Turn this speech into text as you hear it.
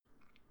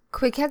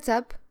Quick heads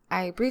up,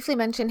 I briefly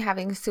mentioned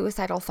having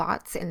suicidal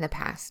thoughts in the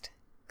past.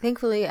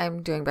 Thankfully,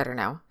 I'm doing better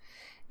now.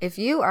 If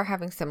you are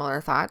having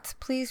similar thoughts,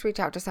 please reach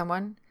out to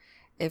someone.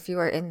 If you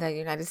are in the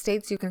United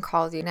States, you can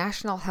call the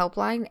National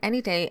Helpline any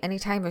day, any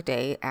time of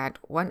day at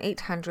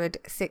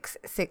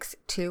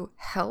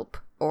 1-800-662-HELP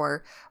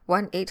or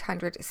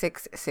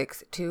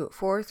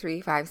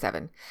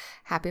 1-800-662-4357.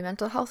 Happy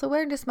Mental Health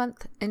Awareness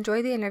Month.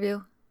 Enjoy the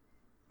interview.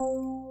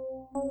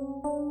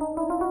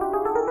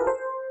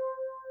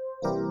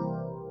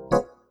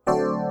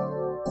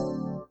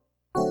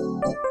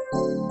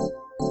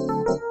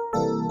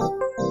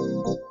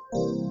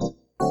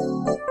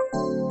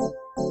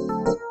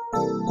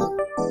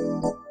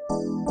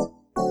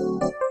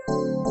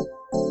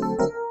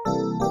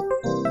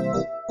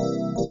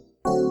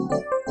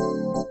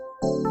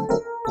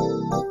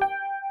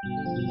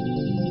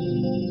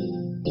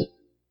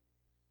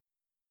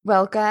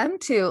 Welcome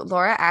to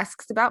Laura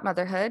Asks About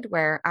Motherhood,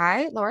 where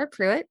I, Laura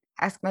Pruitt,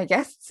 ask my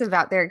guests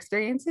about their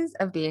experiences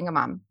of being a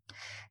mom.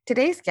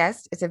 Today's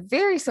guest is a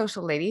very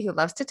social lady who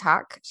loves to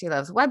talk. She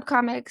loves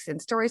webcomics and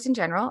stories in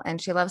general,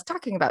 and she loves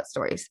talking about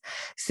stories.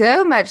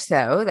 So much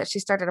so that she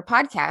started a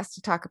podcast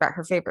to talk about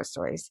her favorite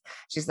stories.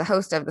 She's the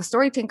host of the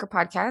Story Tinker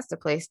podcast, a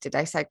place to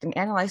dissect and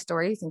analyze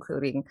stories,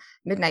 including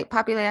Midnight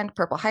Poppyland,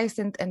 Purple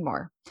Hyacinth, and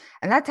more.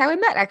 And that's how we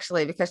met,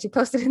 actually, because she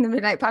posted in the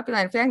Midnight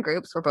Poppyland fan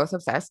groups, we're both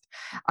obsessed,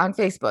 on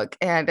Facebook,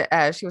 and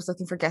she was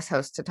looking for guest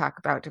hosts to talk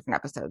about different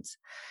episodes.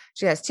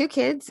 She has 2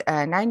 kids,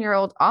 a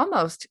 9-year-old,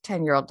 almost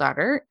 10-year-old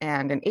daughter,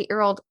 and an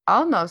 8-year-old,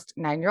 almost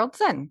 9-year-old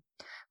son.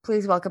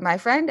 Please welcome my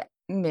friend,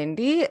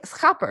 Mindy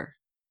Schapper.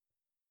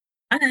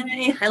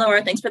 Hi,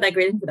 Laura. Thanks for that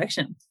great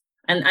introduction.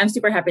 And I'm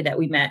super happy that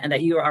we met and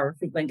that you are our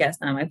frequent guest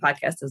on my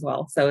podcast as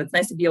well. So it's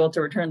nice to be able to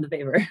return the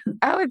favor.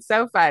 Oh, it's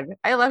so fun.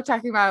 I love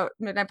talking about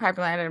Midnight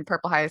Poppyland and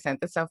Purple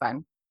Hyacinth. It's so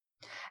fun.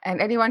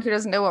 And anyone who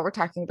doesn't know what we're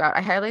talking about,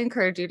 I highly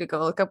encourage you to go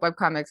look up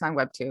webcomics on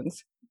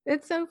Webtoons.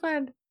 It's so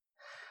fun.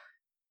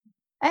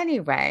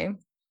 Anyway,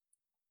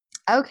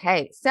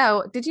 okay.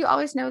 So did you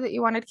always know that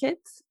you wanted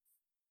kids?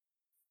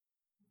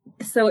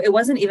 So it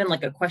wasn't even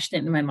like a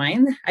question in my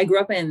mind. I grew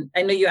up in,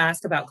 I know you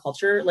asked about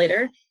culture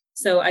later.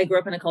 So I grew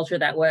up in a culture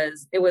that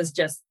it was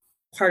just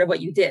part of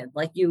what you did.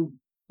 Like you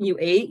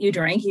ate, you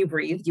drank, you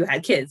breathed, you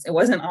had kids. It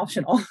wasn't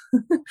optional.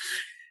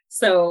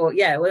 So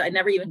yeah, I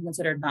never even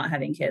considered not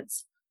having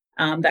kids.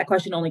 That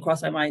question only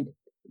crossed my mind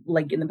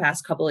like in the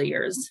past couple of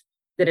years.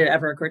 Did it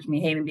ever occur to me,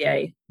 hey, maybe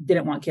I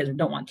didn't want kids or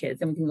don't want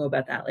kids? And we can go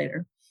about that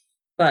later.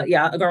 But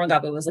yeah, growing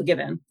up, it was a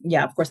given.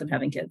 Yeah, of course I'm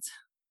having kids.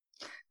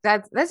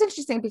 That's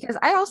interesting because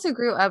I also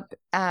grew up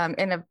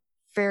in a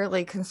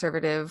fairly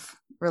conservative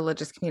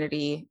religious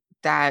community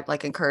that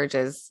like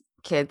encourages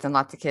kids and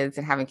lots of kids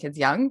and having kids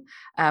young.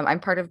 I'm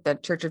part of the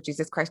Church of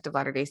Jesus Christ of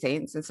Latter-day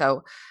Saints. And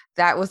so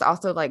that was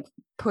also like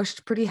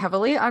pushed pretty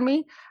heavily on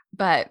me.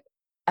 But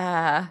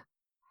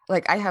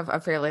like I have a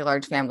fairly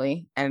large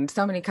family and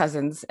so many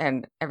cousins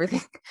and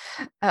everything.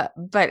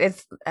 But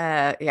it's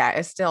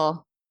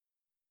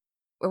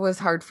it was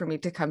hard for me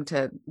to come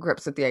to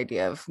grips with the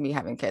idea of me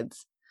having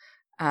kids.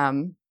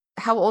 How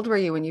old were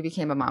you when you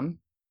became a mom?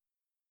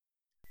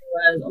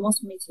 I was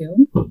almost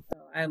 22. So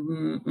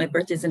my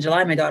birthday's in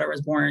July. My daughter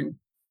was born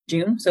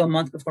June, so a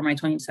month before my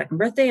 22nd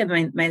birthday.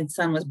 And my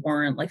son was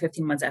born like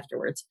 15 months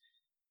afterwards.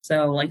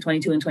 So like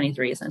 22 and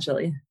 23,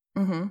 essentially.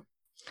 Mm-hmm.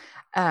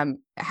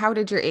 How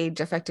did your age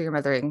affect your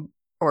mothering,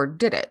 or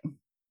did it?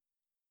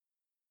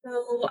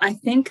 So I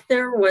think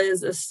there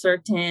was a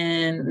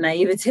certain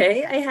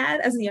naivete I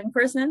had as a young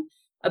person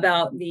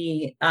about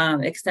the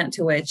extent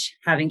to which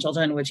having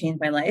children would change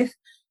my life.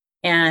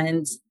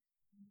 And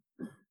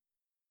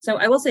so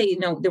I will say,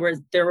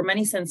 there were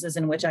many senses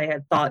in which I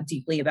had thought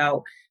deeply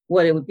about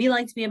what it would be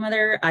like to be a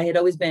mother. I had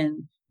always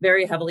been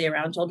very heavily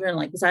around children,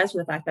 like besides for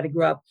the fact that I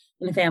grew up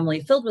in a family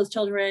filled with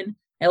children.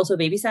 I also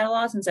babysat a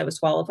lot since I was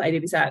 12. I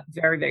babysat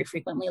very, very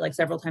frequently, like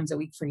several times a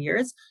week for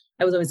years.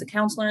 I was always a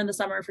counselor in the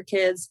summer for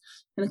kids,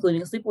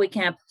 including a sleepaway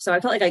camp. So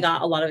I felt like I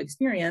got a lot of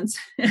experience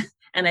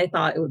and I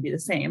thought it would be the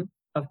same,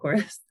 of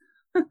course.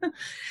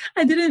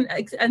 I didn't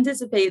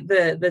anticipate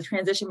the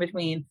transition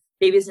between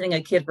babysitting a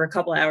kid for a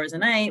couple hours a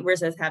night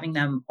versus having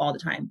them all the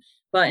time.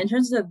 But in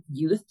terms of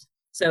youth,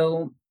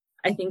 so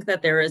I think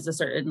that there is a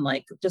certain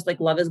just like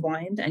love is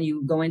blind and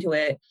you go into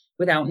it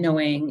without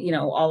knowing,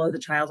 all of the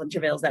trials and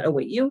travails that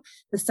await you.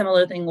 The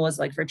similar thing was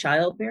like for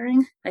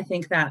childbearing. I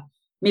think that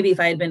maybe if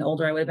I had been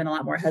older, I would have been a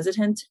lot more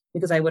hesitant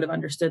because I would have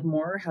understood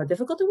more how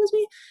difficult it was.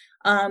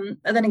 And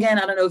then again,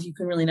 I don't know if you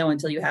can really know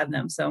until you have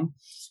them. So,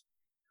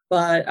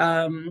 but,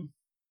 and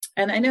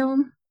I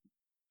know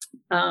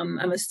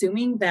I'm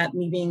assuming that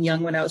me being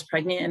young when I was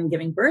pregnant and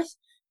giving birth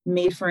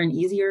made for an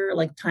easier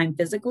time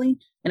physically.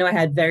 I know I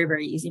had very,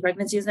 very easy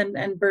pregnancies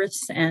and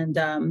births, and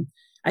I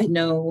had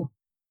no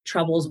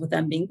troubles with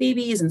them being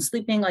babies and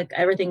sleeping,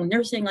 everything,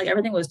 nursing,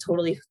 everything was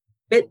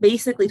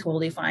basically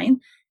totally fine.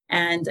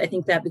 And I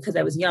think that because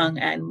I was young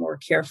and more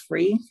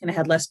carefree and I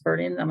had less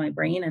burden on my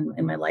brain and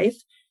in my life,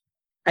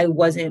 I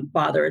wasn't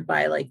bothered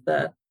by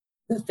the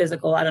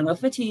physical, I don't know,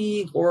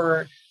 fatigue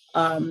or,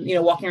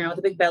 walking around with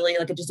a big belly.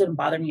 It just didn't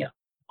bother me at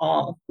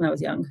all when I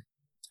was young.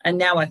 And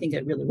now I think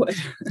it really would.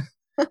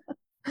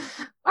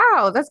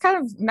 Wow, that's kind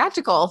of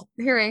magical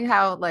hearing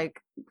how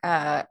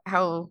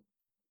how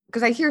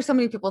because I hear so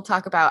many people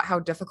talk about how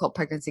difficult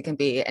pregnancy can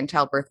be and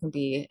childbirth can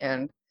be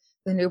and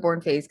the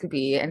newborn phase could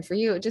be. And for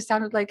you, it just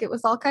sounded like it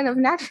was all kind of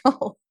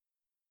natural.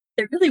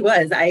 It really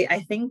was.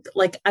 I think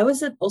like I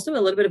was also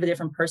a little bit of a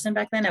different person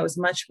back then. I was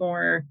much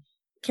more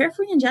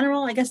carefree in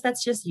general. I guess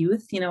that's just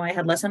youth. You know, I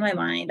had less on my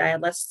mind.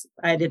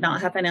 I did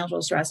not have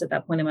financial stress at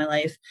that point in my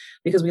life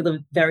because we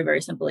lived very,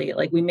 very simply.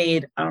 Like we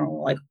made, I don't know,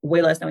 like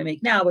way less than we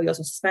make now, but we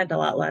also spent a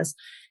lot less.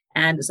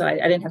 And so I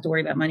didn't have to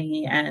worry about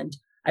money, and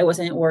I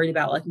wasn't worried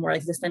about like more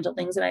existential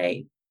things that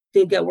I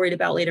did get worried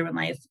about later in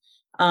life.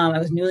 I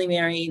was newly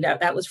married.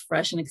 That was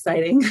fresh and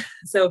exciting.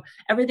 So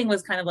everything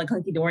was kind of like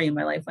hunky dory in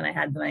my life when I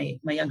had my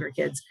younger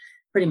kids,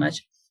 pretty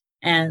much.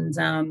 And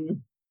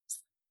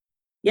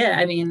yeah,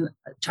 I mean,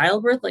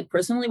 childbirth, like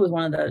personally, was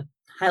one of the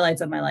highlights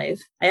of my life.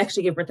 I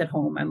actually gave birth at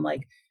home. I'm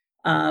like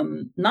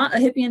not a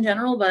hippie in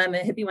general, but I'm a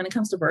hippie when it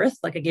comes to birth.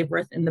 Like I gave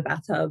birth in the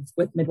bathtub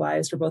with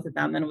midwives for both of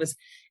them, and it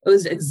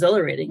was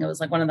exhilarating. It was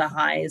like one of the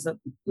highs of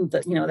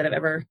that I've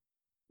ever,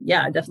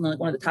 yeah, definitely like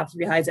one of the top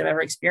three highs I've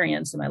ever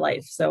experienced in my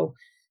life. So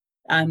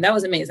that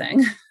was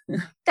amazing.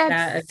 That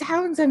That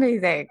sounds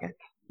amazing.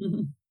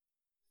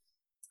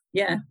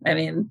 yeah, I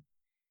mean,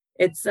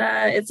 it's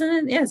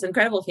an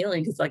incredible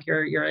feeling because like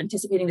you're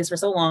anticipating this for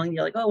so long.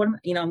 You're like, oh, I'm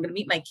gonna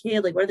meet my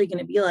kid. Like, what are they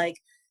gonna be like?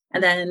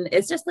 And then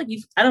it's just like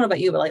I don't know about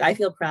you, but like I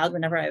feel proud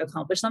whenever I've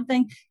accomplished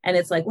something. And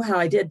it's like, wow,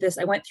 I did this.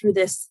 I went through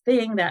this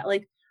thing that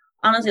like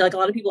honestly, like a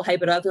lot of people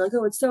hype it up. They're like,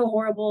 oh, it's so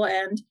horrible.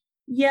 And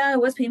yeah,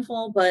 it was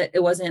painful, but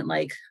it wasn't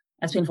like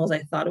as painful as I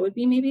thought it would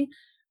be, maybe.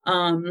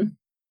 Um,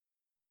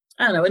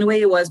 I don't know, in a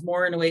way it was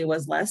more, in a way it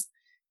was less.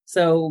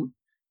 So,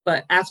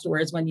 but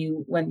afterwards, when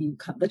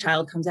the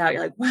child comes out,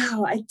 you're like,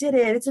 wow, I did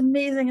it. It's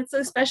amazing. It's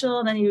so special.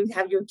 And then you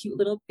have your cute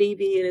little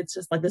baby, and it's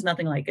just like there's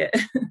nothing like it.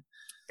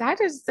 That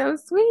is so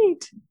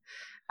sweet.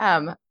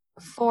 Um,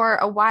 for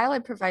a while, I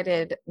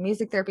provided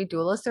music therapy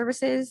doula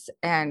services,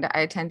 and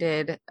I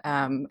attended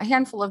a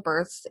handful of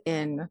births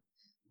in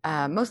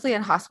mostly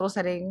in hospital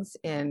settings,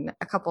 in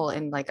a couple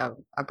in like a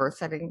birth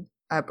setting,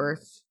 a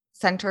birth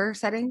center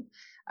setting,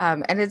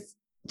 and it's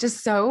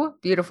just so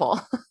beautiful.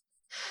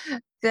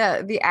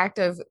 The act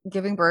of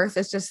giving birth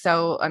is just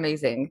so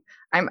amazing.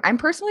 I'm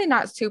personally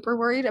not super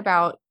worried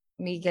about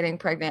me getting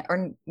pregnant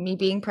or me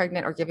being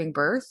pregnant or giving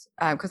birth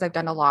because I've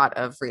done a lot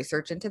of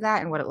research into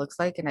that and what it looks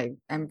like, and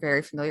I'm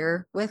very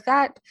familiar with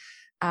that.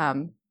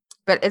 Um,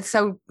 but it's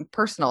so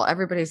personal.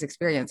 Everybody's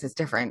experience is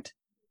different.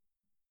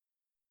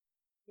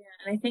 Yeah,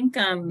 and I think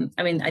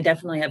I mean I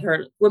definitely have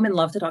heard women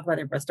love to talk about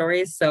their birth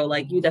stories. So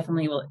like you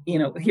definitely will,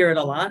 hear it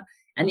a lot.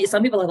 And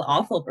some people have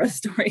awful birth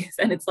stories,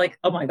 and it's like,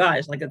 oh my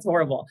gosh, like it's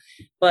horrible.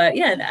 But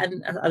yeah,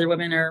 and other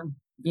women are,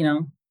 you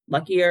know,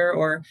 luckier.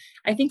 Or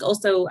I think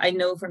also I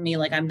know for me,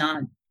 like I'm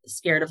not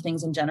scared of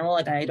things in general.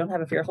 Like I don't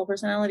have a fearful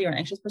personality or an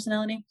anxious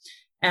personality.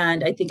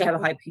 And I think I have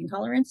a high pain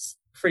tolerance.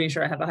 Pretty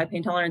sure I have a high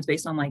pain tolerance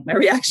based on like my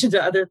reaction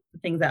to other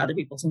things that other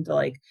people seem to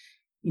like,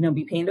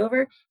 be pained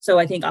over. So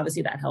I think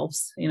obviously that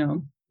helps,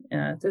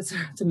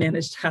 to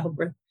manage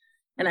childbirth.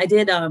 And I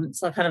did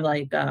so kind of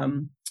like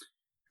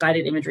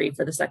guided imagery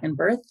for the second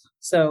birth.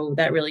 So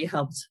that really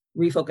helped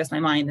refocus my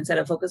mind. Instead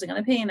of focusing on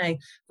the pain, I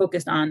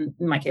focused on,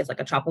 in my case,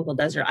 like a tropical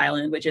desert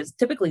island, which is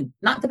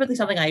not typically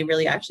something I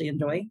really actually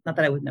enjoy. Not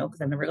that I would know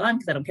because I've never gone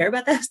because I don't care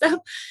about that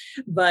stuff.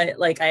 But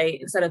like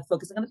instead of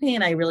focusing on the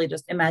pain, I really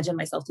just imagined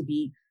myself to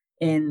be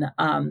in,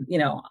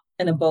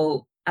 in a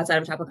boat outside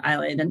of a tropical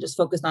island and just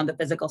focused on the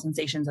physical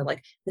sensations of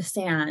like the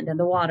sand and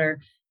the water.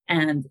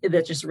 And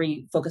that just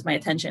refocused my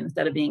attention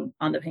instead of being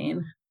on the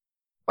pain.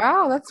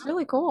 Wow, that's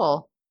really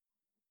cool.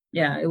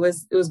 Yeah, it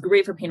was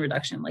great for pain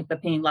reduction. Like the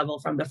pain level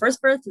from the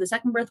first birth to the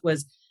second birth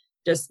was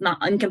just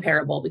not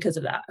uncomparable because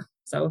of that.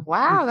 So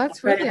Wow,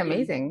 that's really credit me.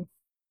 amazing.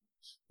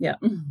 Yeah.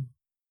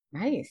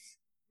 Nice.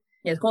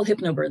 Yeah, it's called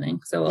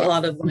hypnobirthing. So a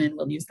lot Yes. of women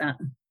will use that.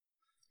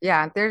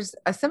 Yeah, there's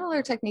a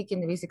similar technique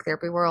in the music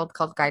therapy world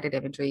called guided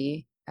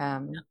imagery.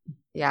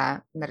 Yeah,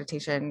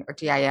 meditation or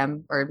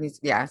GIM or music.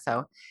 Yeah,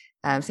 so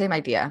same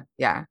idea.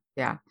 Yeah,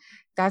 yeah.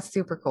 That's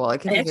super cool. It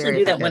can I be actually very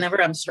do that effective.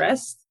 whenever I'm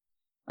stressed.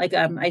 Like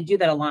I do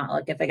that a lot.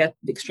 Like if I get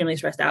extremely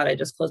stressed out, I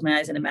just close my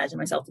eyes and imagine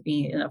myself to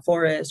be in a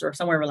forest or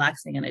somewhere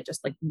relaxing, and I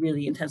just like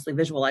really intensely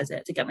visualize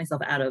it to get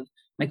myself out of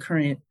my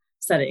current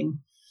setting.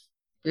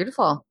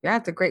 Beautiful. Yeah,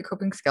 it's a great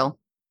coping skill.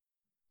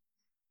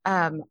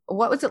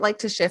 What was it like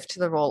to shift to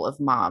the role of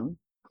mom?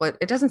 What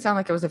it doesn't sound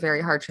like it was a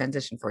very hard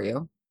transition for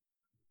you.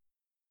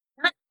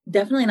 Not,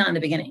 definitely not in the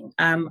beginning.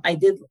 I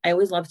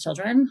always loved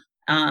children.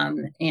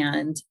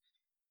 And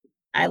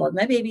I love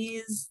my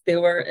babies. I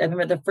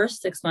remember the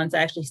first 6 months I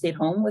actually stayed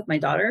home with my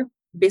daughter,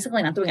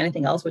 basically not doing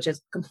anything else, which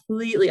is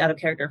completely out of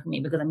character for me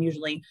because I'm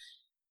usually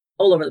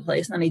all over the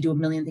place and I do a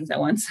million things at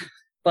once.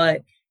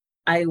 But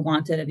I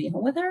wanted to be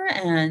home with her,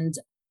 and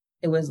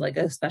it was like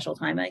a special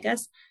time, I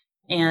guess.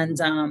 And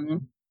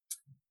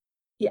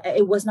yeah,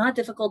 it was not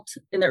difficult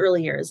in the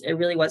early years. It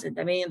really wasn't.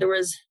 I mean, there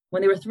was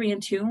when they were 3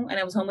 and 2, and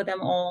I was home with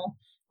them all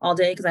all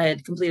day because I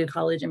had completed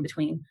college in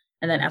between.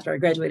 And then after I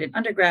graduated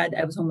undergrad,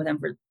 I was home with them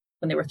for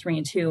when they were 3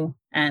 and 2.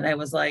 And I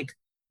was like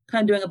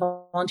kind of doing a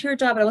volunteer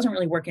job, but I wasn't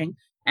really working.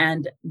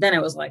 And then I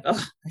was like,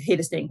 oh, I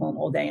hated staying home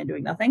all day and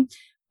doing nothing.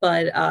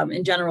 But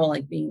in general,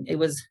 like it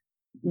was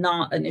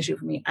not an issue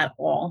for me at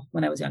all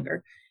when I was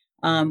younger.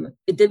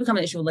 It did become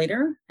an issue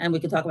later, and we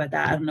could talk about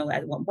that. I don't know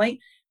at one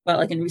point, but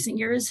like in recent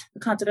years, the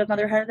concept of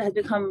motherhood has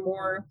become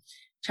more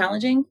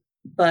challenging.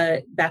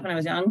 But back when I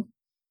was young,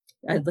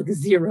 I had like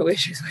zero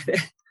issues with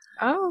it.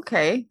 Oh,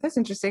 okay. That's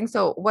interesting.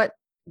 So what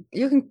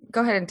you can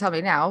go ahead and tell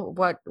me now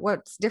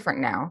what's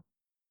different now.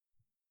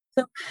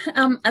 So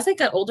as I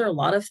got older, a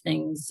lot of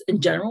things in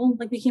general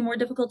like became more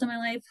difficult in my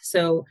life.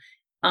 So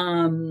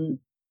um,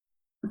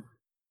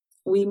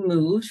 we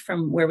moved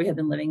from where we had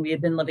been living. We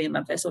had been living in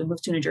Memphis, so we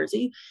moved to New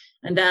Jersey,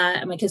 and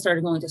my kids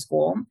started going to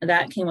school.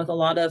 That came with a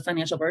lot of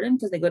financial burden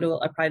because they go to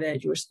a private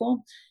Jewish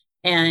school,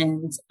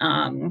 and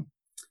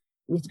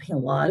we had to pay a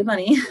lot of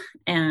money.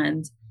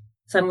 And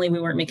suddenly we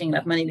weren't making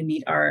enough money to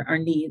meet our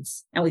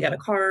needs. And we got a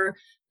car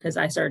because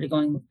I started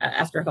going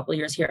after a couple of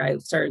years here. I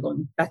started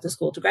going back to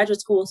school, to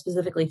graduate school,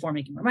 specifically for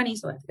making more money.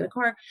 So I had to get a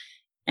car,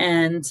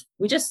 and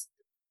we just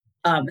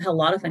had a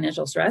lot of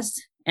financial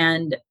stress.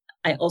 And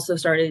I also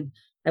started.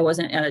 I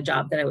wasn't at a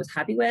job that I was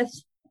happy with,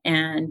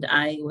 and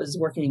I was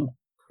working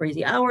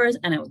crazy hours,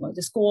 and I was going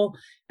to school.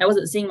 I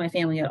wasn't seeing my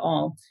family at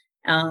all.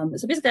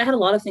 So basically, I had a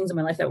lot of things in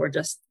my life that were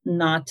just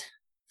not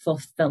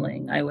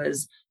fulfilling. I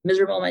was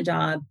miserable in my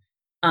job.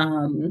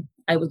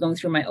 I was going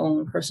through my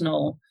own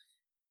personal,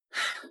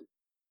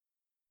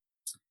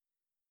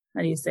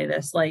 how do you say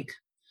this? Like,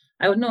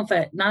 I would know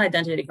if not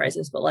identity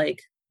crisis, but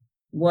like,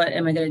 what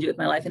am I going to do with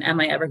my life? And am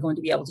I ever going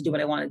to be able to do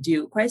what I want to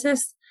do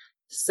crisis?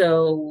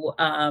 So,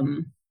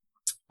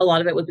 a lot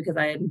of it was because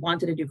I had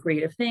wanted to do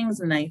creative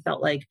things and I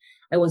felt like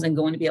I wasn't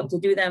going to be able to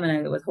do them.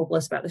 And I was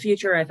hopeless about the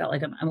future. I felt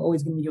like I'm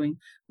always going to be doing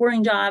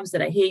boring jobs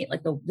that I hate,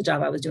 like the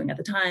job I was doing at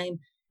the time.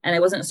 And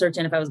I wasn't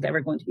certain if I was ever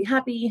going to be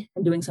happy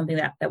and doing something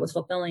that was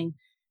fulfilling.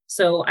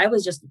 So I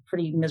was just a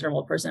pretty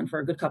miserable person for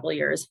a good couple of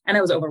years. And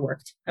I was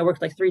overworked. I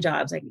worked like 3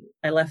 jobs.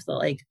 I left at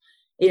like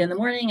 8 in the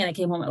morning and I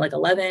came home at like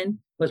 11. It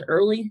was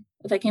early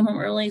if I came home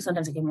early.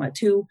 Sometimes I came home at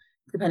 2,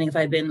 depending if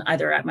I'd been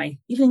either at my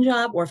evening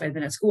job or if I'd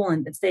been at school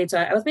and stayed. So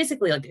I was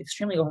basically like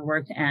extremely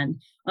overworked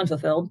and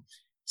unfulfilled.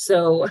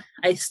 So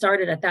I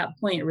started at that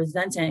point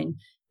resenting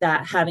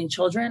that having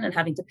children and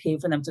having to pay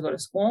for them to go to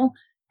school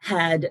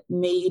had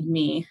made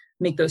me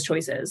make those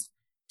choices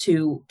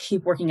to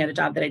keep working at a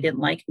job that I didn't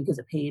like because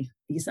it paid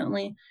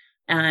decently,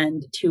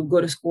 and to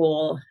go to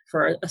school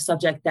for a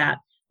subject that,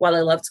 while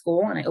I loved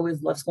school and I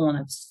always loved school and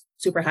I'm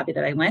super happy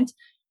that I went,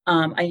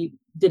 I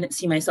didn't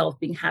see myself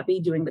being happy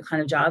doing the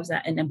kind of jobs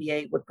that an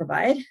MBA would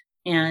provide.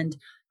 And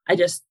I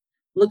just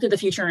looked at the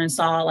future and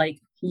saw like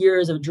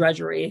years of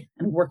drudgery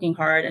and working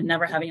hard and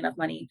never having enough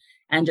money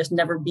and just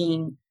never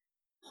being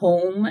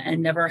home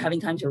and never having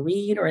time to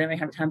read or never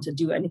having time to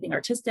do anything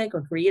artistic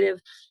or creative.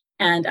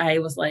 And I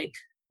was like,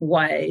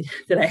 why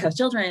did I have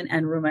children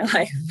and ruin my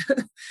life,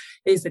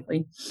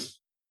 basically?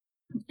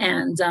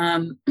 And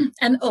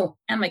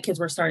my kids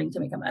were starting to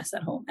make a mess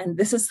at home. And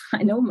this is,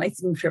 I know it might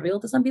seem trivial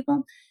to some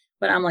people,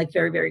 but I'm like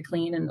very, very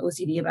clean and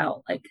OCD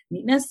about like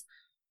neatness.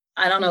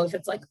 I don't know if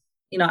it's like,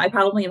 I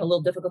probably am a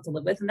little difficult to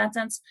live with in that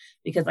sense,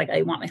 because like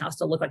I want my house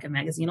to look like a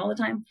magazine all the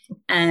time.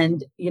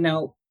 And,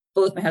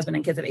 both my husband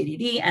and kids have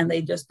ADD and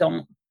they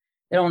don't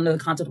know the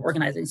concept of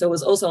organizing. So it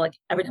was also like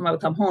every time I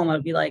would come home, I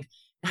would be like,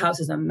 the house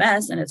is a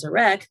mess and it's a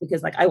wreck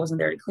because like I wasn't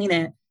there to clean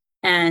it.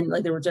 And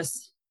like there were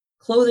just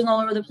clothing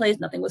all over the place.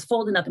 Nothing was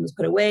folded, nothing was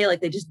put away.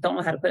 Like they just don't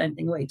know how to put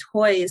anything away.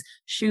 Toys,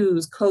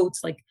 shoes,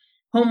 coats, like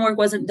homework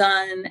wasn't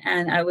done.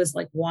 And I was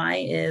like, why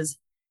is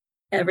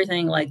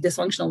everything like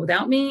dysfunctional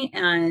without me?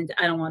 And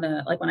I don't want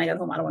to, like when I get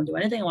home, I don't want to do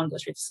anything. I want to go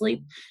straight to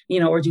sleep,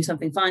 or do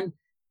something fun.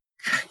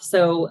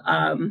 So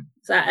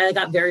I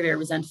got very, very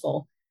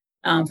resentful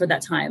for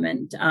that time.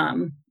 And,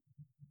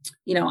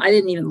 I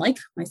didn't even like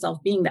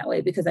myself being that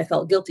way because I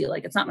felt guilty.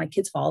 Like it's not my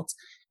kids' fault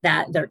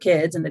that they're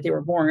kids and that they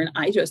were born.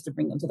 I chose to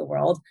bring them to the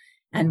world.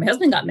 And my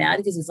husband got mad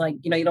because he's like,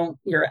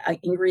 you're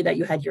angry that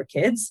you had your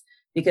kids,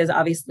 because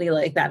obviously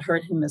like that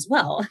hurt him as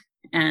well.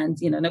 And,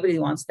 nobody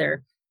wants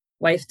their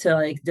wife to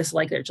like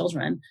dislike their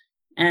children.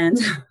 And,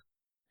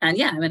 and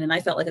yeah, and I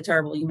felt like a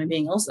terrible human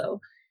being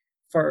also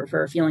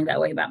for feeling that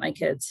way about my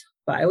kids.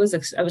 But I was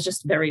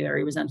just very,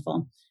 very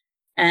resentful.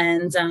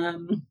 And,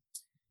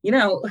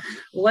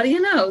 what do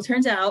you know?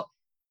 Turns out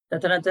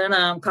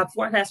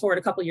fast forward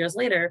a couple of years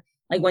later,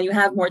 like when you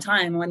have more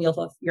time, when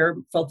you're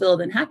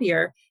fulfilled and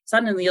happier,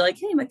 suddenly you're like,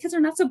 hey, my kids are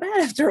not so bad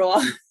after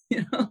all,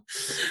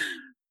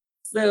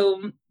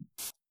 So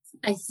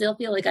I still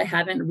feel like I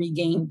haven't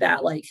regained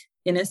that like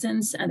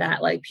innocence and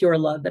that like pure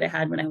love that I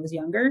had when I was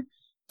younger.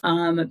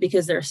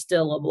 Because there's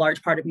still a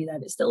large part of me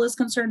that still is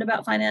concerned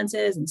about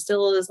finances and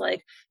still is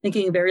like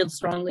thinking very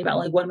strongly about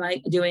like, what am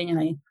I doing?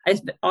 And I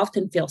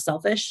often feel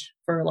selfish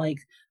for like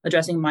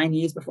addressing my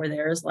needs before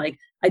theirs. Like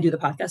I do the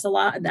podcast a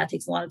lot and that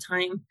takes a lot of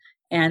time,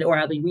 or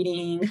I'll be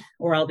reading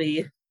or I'll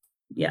be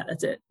yeah,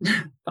 that's it.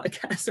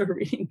 Podcasts or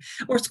reading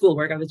or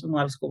schoolwork. I've been doing a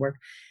lot of schoolwork.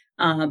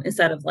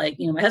 Instead of like,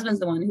 my husband's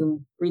the one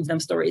who reads them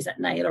stories at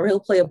night, or he'll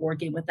play a board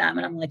game with them.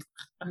 And I'm like,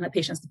 I don't have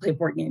patience to play a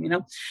board game,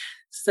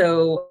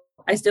 So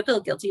I still feel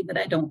guilty that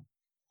I don't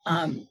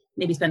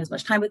maybe spend as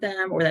much time with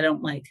them, or that I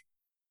don't like,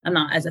 I'm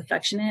not as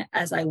affectionate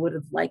as I would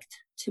have liked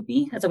to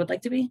be, as I would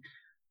like to be.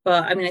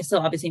 But I mean, I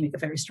still obviously make a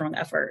very strong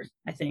effort.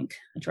 I think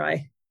I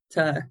try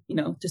to,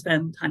 to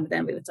spend time with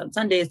them. If it's on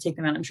Sundays, take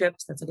them out on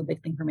trips. That's like a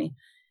big thing for me.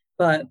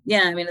 But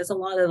yeah, I mean, it's a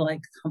lot of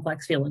like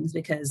complex feelings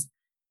because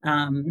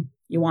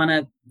you want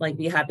to like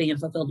be happy and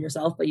fulfilled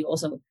yourself, but you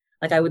also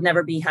like, I would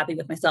never be happy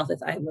with myself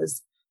if I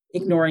was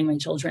ignoring my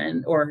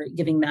children or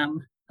giving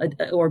them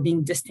or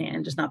being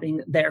distant, just not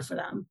being there for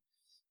them.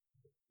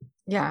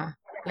 Yeah.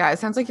 Yeah. It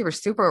sounds like you were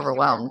super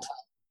overwhelmed.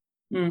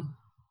 Mm.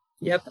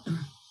 Yep.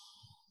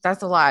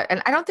 That's a lot.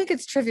 And I don't think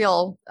it's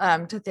trivial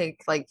to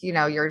think like,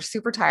 you're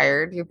super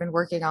tired. You've been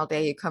working all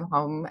day. You come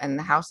home and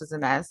the house is a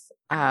mess.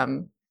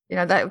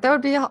 That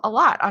would be a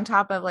lot on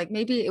top of like,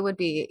 maybe it would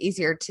be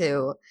easier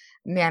to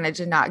manage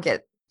and not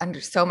get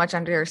so much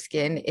under your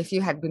skin if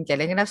you had been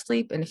getting enough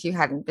sleep and if you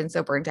hadn't been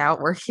so burnt out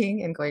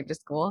working and going to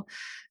school.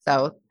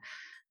 So,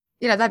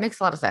 that makes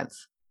a lot of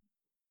sense.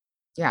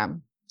 Yeah.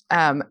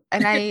 And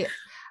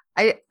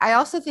I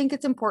also think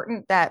it's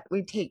important that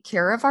we take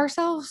care of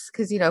ourselves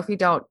because, if we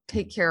don't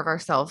take care of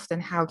ourselves, then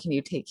how can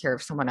you take care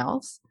of someone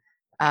else?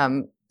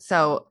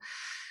 So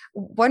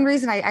one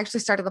reason I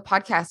actually started the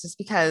podcast is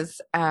because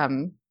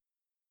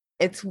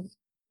it's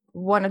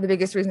one of the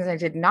biggest reasons I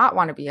did not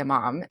want to be a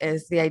mom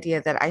is the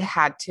idea that I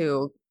had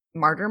to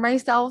martyr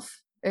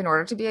myself in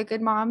order to be a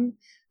good mom.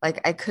 Like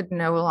I could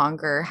no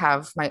longer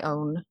have my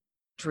own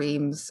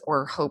dreams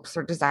or hopes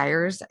or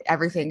desires.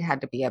 Everything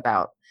had to be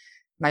about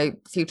my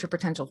future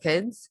potential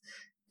kids,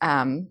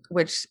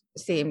 which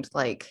seemed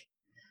like,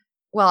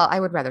 well, I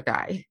would rather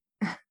die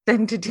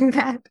than to do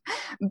that.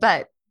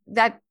 But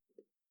that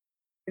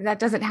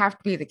doesn't have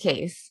to be the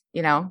case,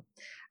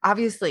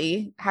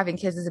 Obviously, having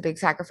kids is a big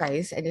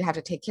sacrifice and you have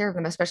to take care of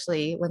them,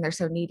 especially when they're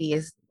so needy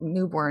as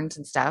newborns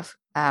and stuff.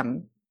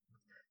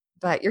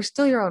 But you're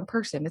still your own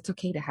person. It's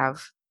okay to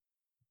have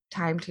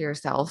time to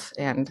yourself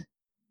and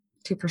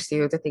to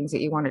pursue the things that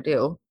you want to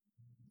do.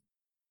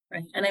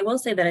 Right. And I will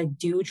say that I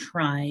do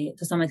try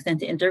to some extent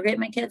to integrate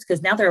my kids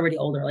because now they're already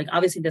older. Like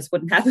obviously this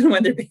wouldn't happen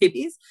when they're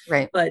babies,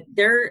 right? But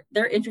they're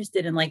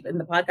interested in like in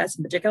the podcast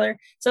in particular.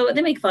 So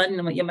they make fun.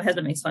 And my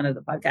husband makes fun of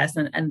the podcast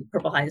and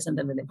Purple Hyacinth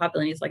and they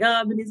popular. And he's like,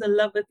 oh, but he's in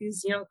love with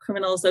these,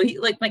 criminals. So he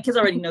like my kids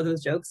already know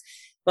those jokes,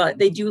 but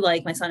they do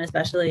like my son,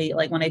 especially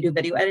like when I do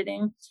video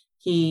editing,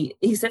 he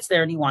sits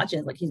there and he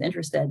watches like he's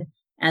interested.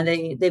 And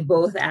they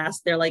both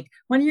asked, they're like,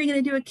 when are you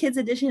going to do a kids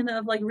edition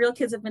of like Real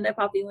Kids of Midnight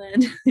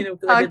Poppyland?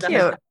 Oh,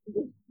 cute.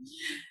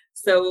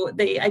 So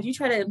I do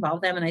try to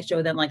involve them and I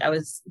show them like I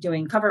was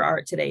doing cover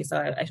art today.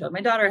 So I showed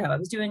my daughter how I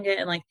was doing it.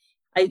 And like,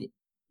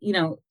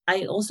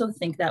 I also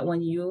think that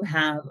when you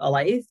have a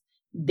life,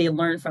 they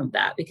learn from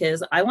that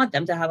because I want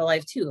them to have a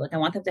life too. Like I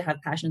want them to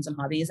have passions and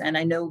hobbies. And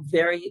I know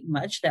very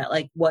much that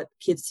like what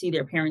kids see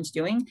their parents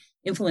doing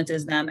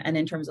influences them. And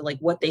in terms of like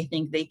what they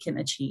think they can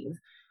achieve.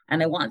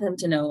 And I want them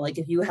to know, like,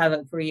 if you have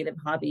a creative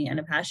hobby and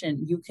a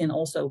passion, you can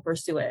also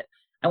pursue it.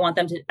 I want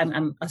them to,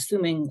 I'm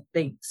assuming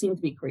they seem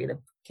to be creative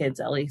kids,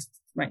 at least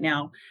right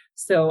now.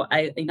 So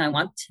I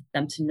want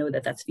them to know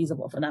that that's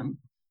feasible for them.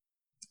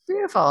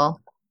 Beautiful.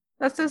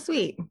 That's so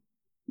sweet.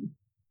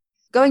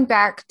 Going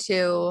back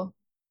to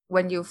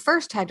when you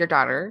first had your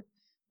daughter,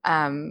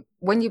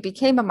 when you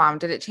became a mom,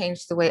 did it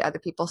change the way other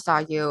people saw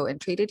you and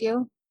treated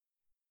you?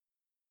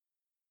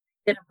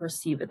 I didn't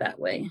perceive it that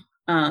way.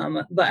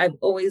 But I've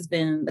always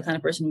been the kind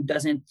of person who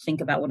doesn't think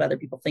about what other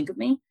people think of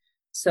me.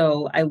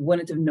 So I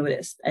wouldn't have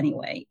noticed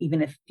anyway,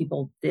 even if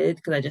people did,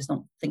 because I just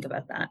don't think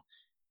about that.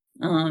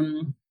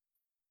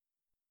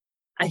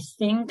 I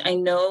think I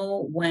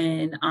know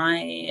when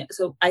I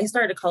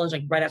started college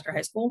like right after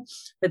high school,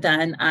 but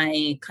then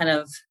I kind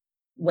of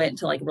went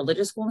to like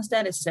religious school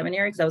instead. It's a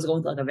seminary because I was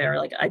going through like a very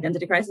like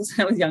identity crisis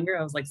when I was younger.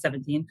 I was like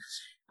 17.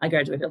 I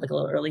graduated like a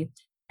little early.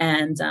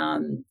 And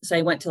so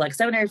I went to like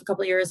seminary for a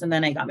couple of years and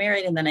then I got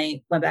married and then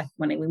I went back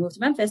when we moved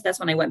to Memphis. That's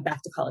when I went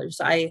back to college.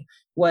 So I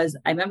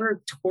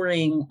remember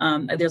touring,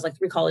 there's like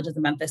 3 colleges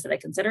in Memphis that I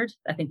considered.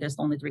 I think there's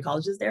only 3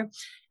 colleges there.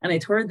 And I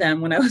toured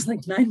them when I was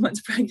like 9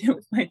 months pregnant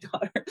with my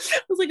daughter.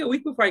 It was like a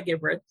week before I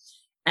gave birth.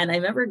 And I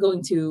remember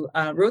going to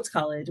Rhodes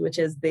College, which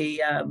is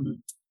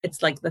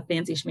it's like the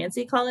fancy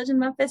schmancy college in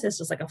Memphis. It's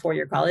just like a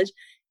 4-year college.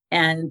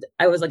 And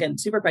I was again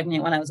super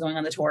pregnant when I was going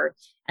on the tour.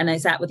 And I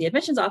sat with the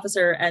admissions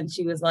officer and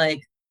she was like,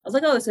 I was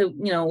like, oh, so,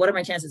 what are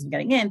my chances of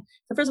getting in?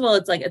 So first of all,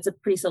 it's a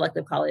pretty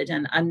selective college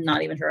and I'm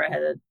not even sure I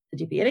had the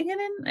GPA to get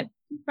in. I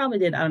probably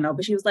did. I don't know.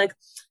 But she was like,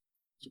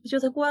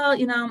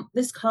 well,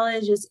 this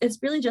college it's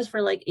really just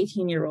for like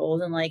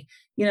 18-year-olds. And like,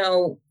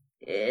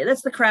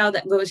 that's the crowd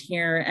that goes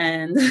here.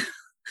 And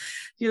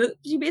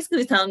she basically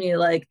was telling me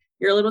like,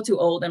 you're a little too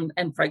old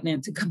and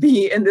pregnant to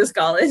be in this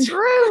college.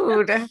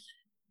 Rude.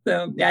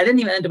 So yeah, I didn't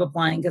even end up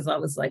applying because I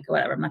was like,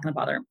 whatever, I'm not going to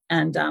bother.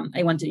 And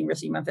I went to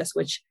University of Memphis,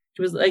 which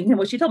was like,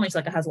 what she told me, she's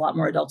like, it has a lot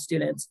more adult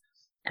students.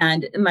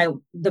 And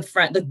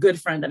the good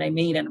friend that I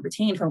made and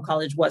retained from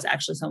college was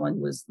actually someone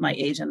who was my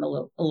age and a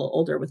little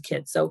older with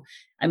kids. So,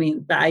 I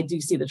mean, I do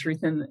see the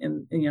truth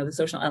in the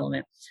social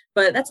element,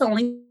 but that's the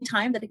only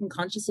time that I can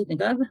consciously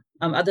think of.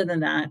 Other than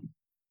that,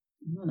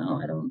 I don't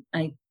know.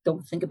 I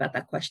don't think about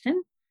that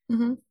question.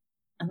 Mm-hmm.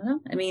 I don't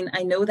know. I mean,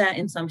 I know that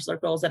in some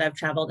circles that I've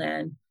traveled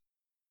in,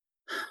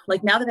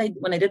 like now that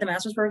when I did the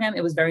master's program,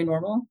 it was very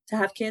normal to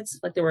have kids.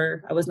 Like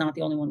I was not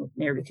the only one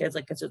married with kids.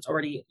 Like, cause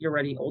you're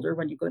already older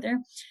when you go there.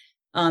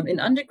 In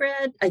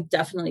undergrad, I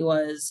definitely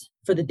was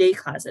for the day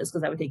classes,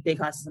 because I would take day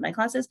classes and night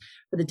classes.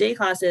 For the day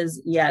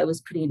classes, yeah, it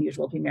was pretty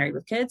unusual to be married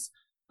with kids,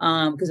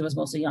 because it was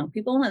mostly young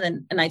people. And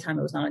then at nighttime,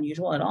 it was not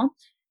unusual at all.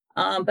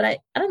 But I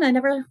don't know, I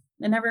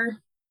never,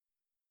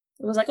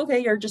 it was like, okay,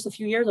 you're just a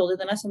few years older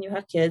than us and you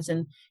have kids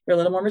and you're a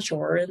little more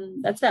mature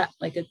and that's that.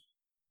 Like,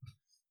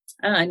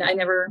 I don't know, I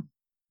never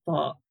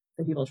thought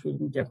that people treated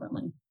me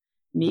differently.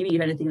 Maybe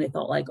if anything, they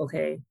felt like,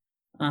 okay,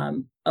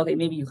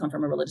 maybe you come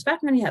from a religious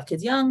background, you have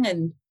kids young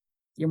and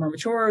you're more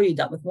mature, you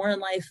dealt with more in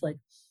life. Like,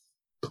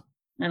 I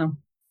don't know,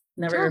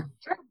 never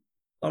Sure.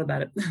 thought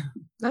about it.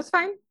 That's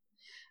fine.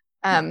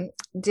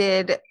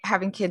 Did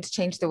having kids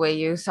change the way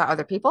you saw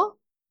other people?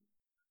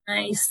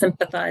 I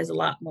sympathize a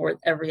lot more with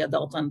every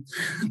adult on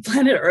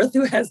planet Earth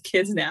who has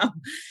kids now.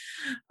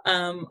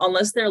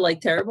 Unless they're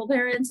like terrible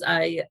parents,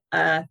 I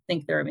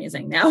think they're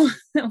amazing now.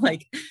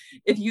 Like,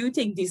 if you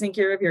take decent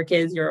care of your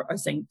kids, you're a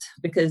saint,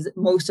 because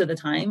most of the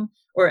time,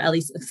 or at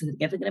least a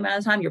significant amount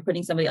of time, you're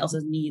putting somebody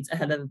else's needs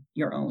ahead of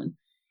your own.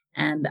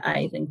 And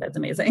I think that's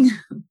amazing.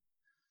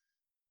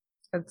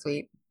 That's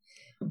sweet.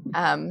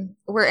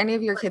 Were any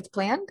of your kids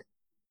planned?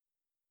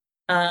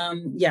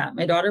 Yeah,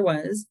 my daughter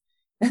was.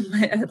 And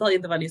I'll tell you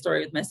the funny story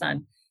with my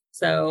son.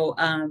 So,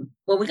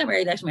 when we got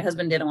married, actually, my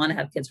husband didn't want to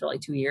have kids for like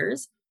 2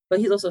 years, but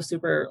he's also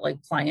super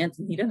like pliant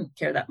and he doesn't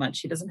care that much.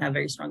 He doesn't have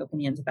very strong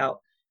opinions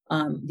about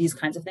these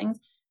kinds of things.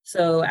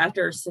 So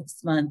after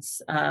 6 months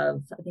I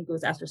think it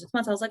was after 6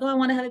 months, I was like, oh, I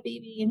want to have a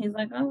baby. And he's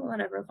like, oh,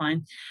 whatever,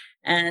 fine.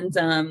 And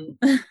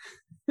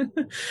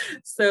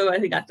so I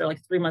think after like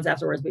 3 months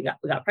afterwards, we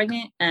got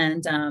pregnant,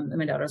 and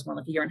my daughter was born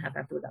like a year and a half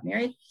after we got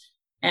married.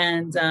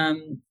 And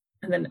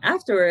then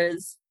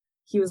afterwards,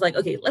 he was like,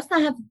 okay, let's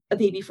not have a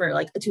baby for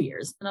like 2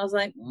 years. And I was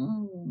like,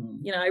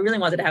 I really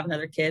wanted to have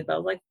another kid, but I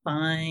was like,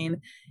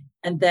 fine.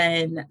 And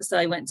then, so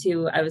I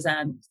was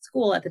at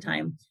school at the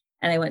time,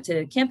 and I went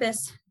to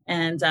campus,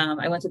 and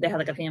they had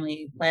like a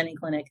family planning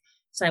clinic.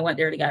 So I went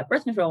there to get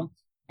birth control,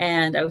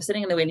 and I was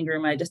sitting in the waiting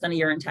room. I had just done a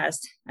urine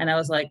test, and I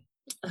was like,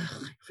 I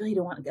really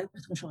don't want to get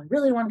birth control. I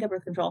really don't want to get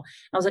birth control.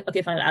 I was like,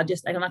 okay, fine. I'm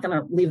not going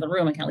to leave the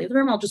room. I can't leave the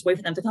room. I'll just wait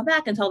for them to come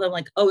back and tell them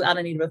like, oh, I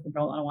don't need birth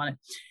control. I don't want it.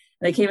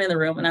 And they came in the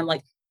room, and I'm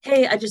like,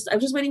 hey, I was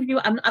just waiting for you.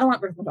 I don't want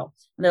birth control.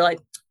 And they're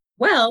like,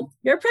 well,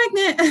 you're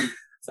pregnant.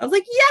 So I was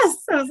like, yes.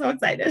 I was so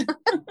excited.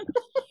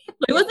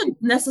 It wasn't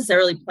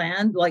necessarily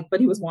planned, like, but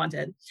he was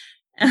wanted.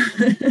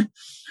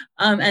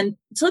 And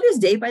till this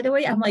day, by the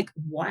way, I'm like,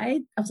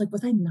 why? I was like,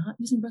 was I not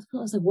using birth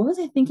control? I was like, what was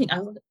I thinking? I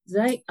was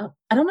like,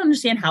 I don't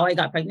understand how I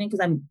got pregnant,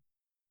 because I'm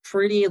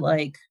pretty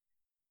like,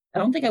 I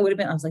don't think I would have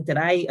been. I was like, did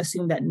I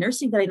assume that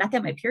nursing, did I not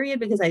get my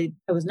period because I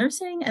was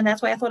nursing? And that's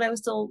why I thought I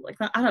was still like,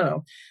 I don't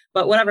know.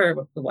 But whatever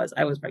it was,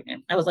 I was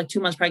pregnant. I was like 2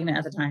 months pregnant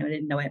at the time. I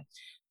didn't know it.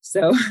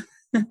 So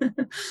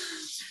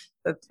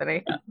That's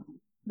funny. Yeah,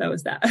 that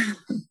was that.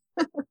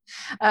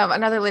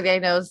 Another lady I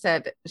know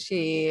said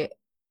she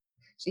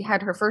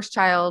had her first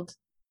child,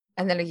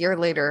 and then a year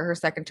later her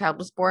second child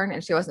was born,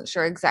 and she wasn't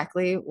sure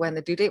exactly when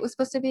the due date was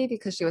supposed to be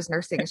because she was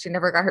nursing and she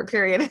never got her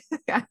period.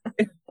 Yeah.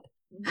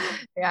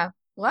 Yeah.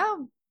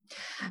 Wow.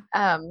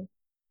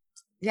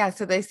 Yeah,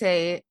 so they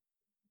say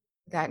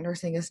that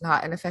nursing is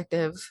not an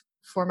effective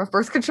form of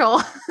birth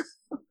control.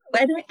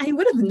 I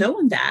would have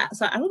known that.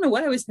 So I don't know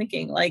what I was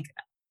thinking. Like,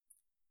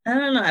 I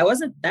don't know. I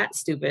wasn't that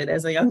stupid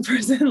as a young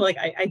person. Like,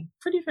 I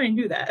pretty sure I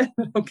knew that.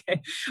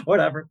 Okay,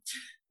 whatever.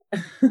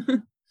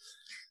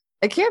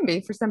 It can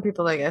be for some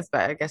people, I guess,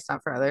 but I guess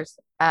not for others.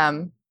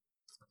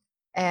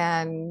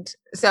 And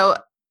so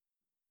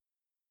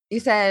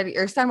you said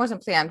your son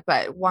wasn't planned,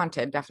 but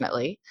wanted,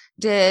 definitely.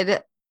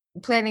 Did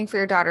planning for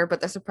your daughter,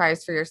 but the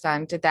surprise for your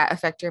son, did that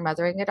affect your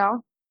mothering at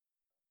all?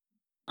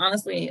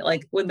 Honestly,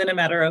 like within a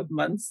matter of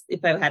months,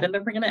 if I hadn't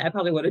been pregnant, I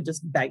probably would have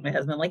just begged my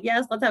husband, like,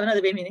 yes, let's have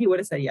another baby. And he would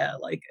have said, yeah,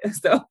 like,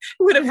 so it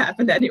would have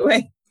happened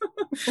anyway.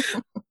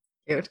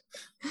 Cute.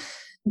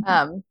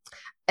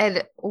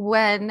 And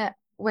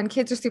when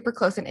kids are super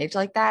close in age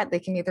like that, they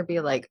can either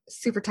be like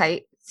super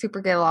tight, super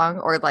get along,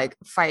 or like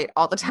fight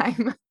all the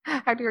time.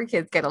 How do your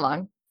kids get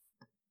along?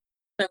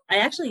 So I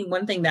actually,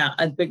 one thing that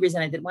a big reason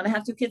I didn't want to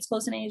have two kids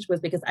close in age was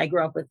because I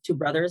grew up with two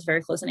brothers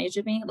very close in age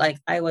of me. Like,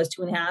 I was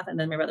 2.5, and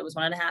then my brother was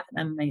 1.5, and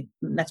then my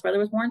next brother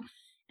was born.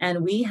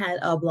 And we had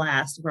a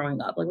blast growing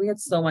up. Like, we had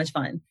so much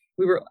fun.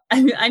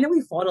 I know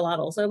we fought a lot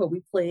also, but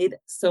we played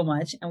so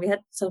much and we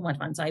had so much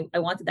fun. So I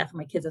wanted that for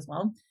my kids as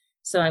well.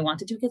 So I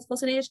wanted two kids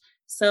close in age.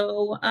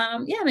 So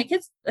yeah, my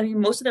kids, I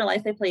mean, most of their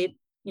life they played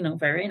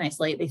very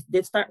nicely. They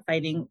did start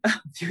fighting a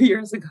few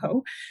years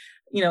ago.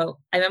 I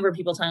remember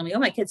people telling me, "Oh,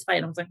 my kids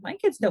fight." I was like, "My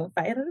kids don't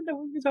fight. I don't know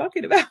what you're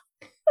talking about."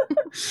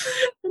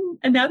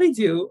 and now they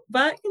do,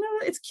 but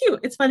it's cute.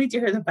 It's funny to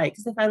hear them fight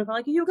because they fight over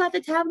like, "You got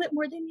the tablet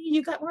more than me.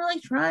 You got more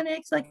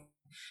electronics. Like,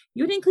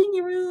 you didn't clean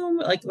your room."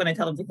 Like when I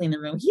tell them to clean the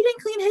room, he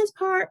didn't clean his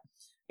part.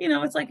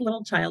 It's like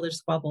little childish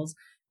squabbles.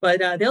 But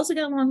they also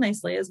get along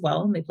nicely as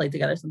well, and they play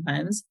together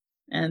sometimes.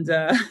 And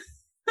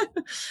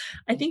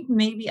I think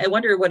maybe I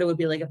wonder what it would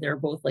be like if they were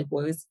both like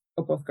boys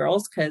or both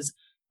girls, because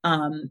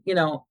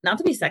not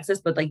to be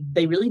sexist, but like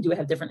they really do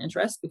have different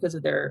interests because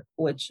of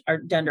which are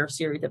gender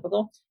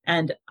stereotypical.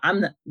 And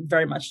I'm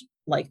very much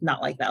like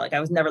not like that. Like I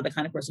was never the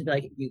kind of person to be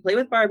like, you play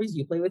with Barbies,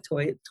 you play with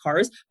toy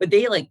cars, but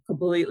they like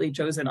completely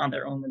chosen on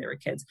their own when they were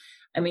kids.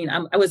 I mean,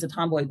 I was a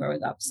tomboy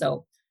growing up,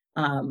 so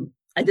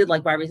I did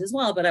like Barbies as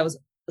well, but I was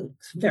a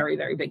very,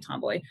 very big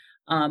tomboy.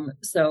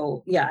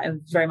 So yeah, I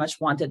very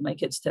much wanted my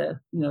kids to,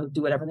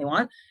 do whatever they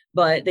want,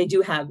 but they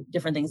do have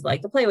different things they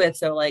like to play with.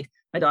 So like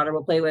my daughter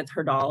will play with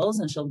her dolls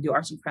and she'll do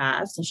arts and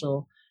crafts and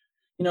she'll,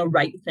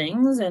 write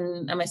things.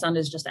 And my son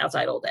is just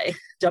outside all day,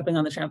 jumping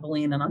on the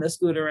trampoline and on the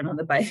scooter and on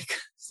the bike.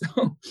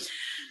 So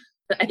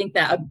I think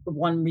that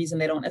one reason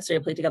they don't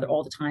necessarily play together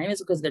all the time is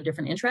because of their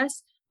different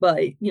interests, but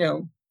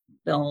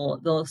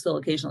they'll still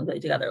occasionally play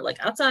together,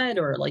 like outside,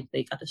 or like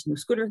they got this new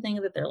scooter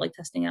thing that they're like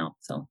testing out.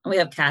 So, and we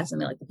have cats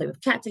and they like to play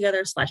with the cat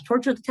together /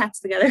 torture the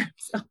cats together.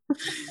 So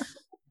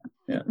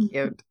yeah.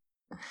 Cute.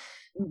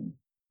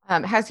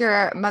 Has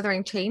your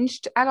mothering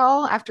changed at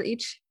all after you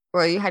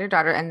had your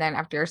daughter and then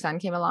after your son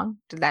came along?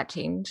 Did that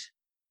change?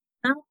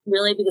 Not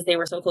really, because they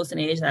were so close in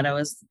age that I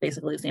was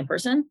basically the same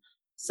person.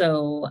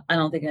 So I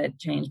don't think it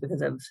changed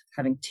because of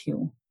having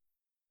two.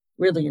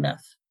 Weirdly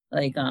enough,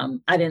 like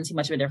I didn't see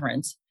much of a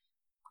difference.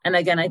 And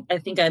again, I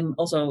think I'm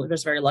also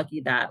just very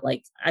lucky that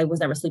like I was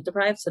never sleep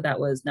deprived, so that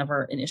was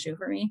never an issue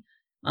for me.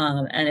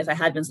 And if I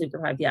had been sleep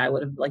deprived, yeah, I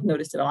would have like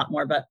noticed it a lot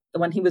more. But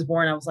when he was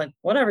born, I was like,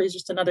 whatever, he's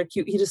just another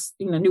cute. He just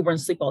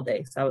newborns sleep all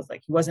day, so I was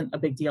like, he wasn't a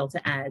big deal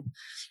to add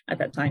at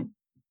that time.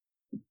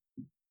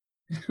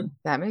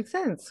 That makes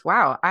sense.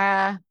 Wow.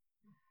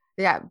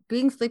 Yeah,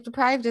 being sleep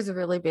deprived is a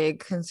really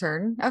big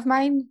concern of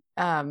mine.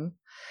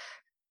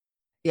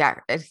 Yeah.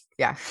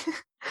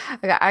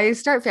 I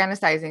start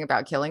fantasizing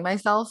about killing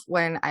myself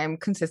when I'm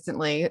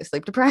consistently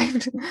sleep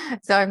deprived.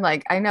 So I'm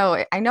like, I know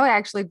I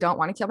actually don't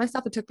want to kill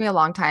myself. It took me a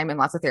long time and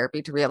lots of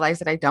therapy to realize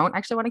that I don't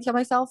actually want to kill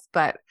myself,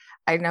 but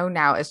I know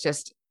now it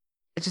just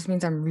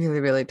means I'm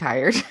really, really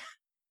tired.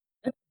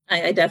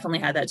 I definitely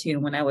had that too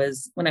when I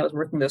was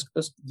working those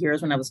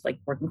years when I was like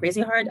working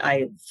crazy hard.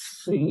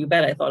 You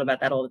bet I thought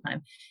about that all the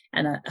time,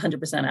 and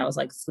 100% I was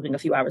like sleeping a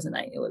few hours a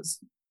night. It was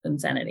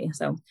insanity.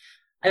 So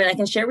I mean, I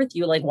can share with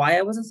you like why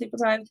I wasn't sleep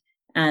deprived.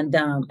 And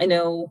I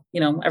know,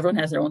 everyone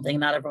has their own thing.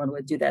 Not everyone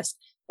would do this,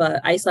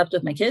 but I slept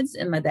with my kids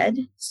in my bed.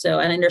 So,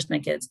 and I nursed my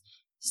kids.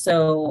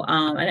 So,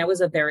 and I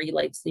was a very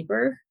light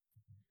sleeper.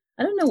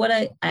 I don't know what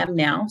I am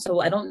now.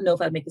 So I don't know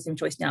if I'd make the same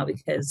choice now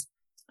because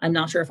I'm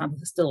not sure if I'm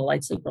still a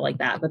light sleeper like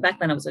that. But back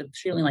then I was an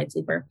extremely light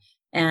sleeper.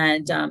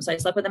 And so I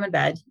slept with them in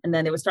bed, and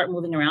then they would start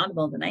moving around in the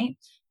middle of the night,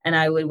 and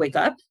I would wake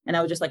up and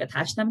I would just like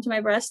attach them to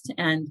my breast,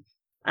 and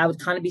I would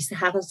kind of be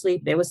half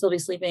asleep. They would still be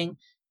sleeping,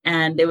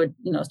 and they would,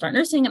 start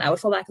nursing, and I would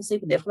fall back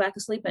asleep and they'd fall back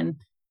asleep. And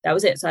that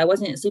was it. So I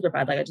wasn't sleep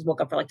deprived. Like I just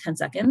woke up for like 10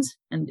 seconds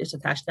and just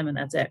attached them, and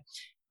that's it.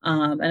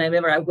 And I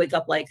remember I wake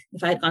up like,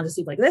 if I had gone to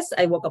sleep like this,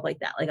 I woke up like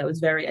that. Like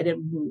I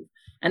didn't move.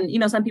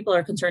 And, some people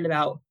are concerned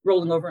about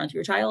rolling over onto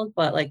your child,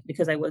 but like,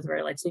 because I was a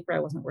very light sleeper, I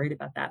wasn't worried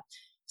about that.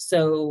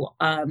 So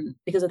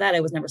because of that, I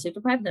was never sleep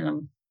deprived, and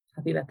I'm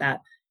happy about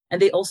that.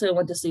 And they also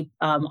went to sleep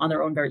on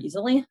their own very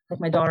easily. Like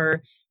my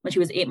daughter, when she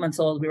was 8 months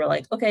old, we were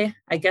like, okay,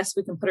 I guess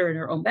we can put her in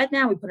her own bed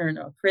now. We put her in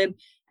a crib,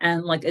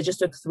 and like it just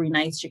took 3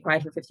 nights. She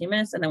cried for 15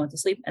 minutes and then went to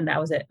sleep, and that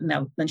was it.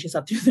 And then she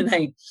slept through the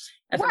night.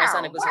 And for my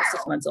son, it was like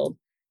 6 months old.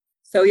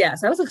 So yeah,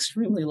 so I was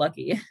extremely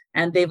lucky.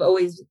 And they've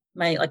always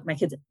my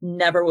kids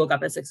never woke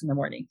up at 6 a.m.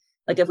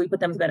 Like if we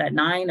put them to bed at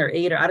 9 or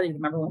 8, or I don't even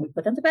remember when we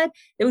put them to bed,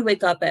 they would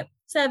wake up at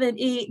 7,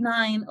 8,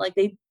 9. Like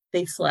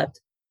they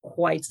slept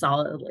quite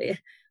solidly.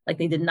 Like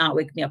they did not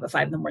wake me up at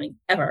 5 a.m.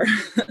 ever.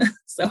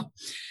 So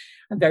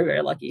I'm very,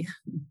 very lucky.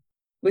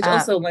 Which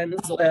also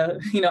lends,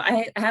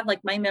 I have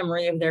like my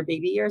memory of their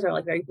baby years are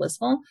like very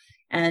blissful.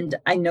 And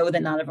I know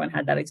that not everyone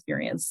had that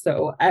experience.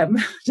 So I'm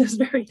just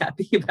very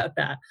happy about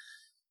that.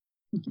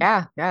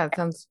 Yeah, it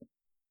sounds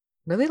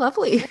really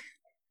lovely.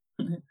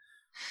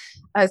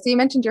 So you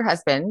mentioned your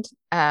husband.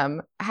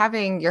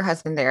 Having your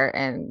husband there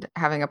and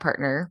having a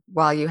partner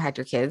while you had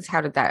your kids,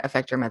 how did that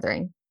affect your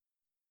mothering?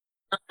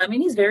 I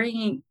mean, he's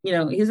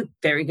he's a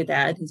very good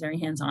dad. He's very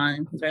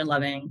hands-on. He's very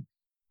loving.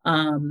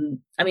 I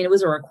mean, it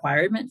was a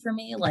requirement for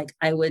me. Like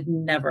I would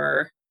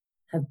never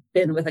have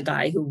been with a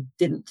guy who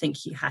didn't think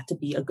he had to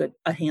be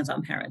a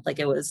hands-on parent. Like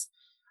it was,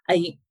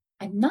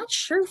 I'm not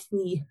sure if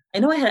I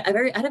know I had a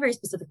very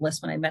specific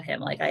list when I met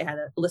him. Like I had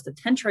a list of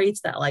 10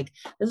 traits that like,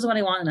 this is what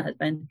I want in a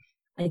husband.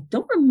 I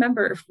don't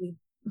remember if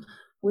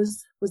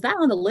was that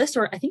on the list,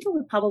 or I think it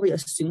was probably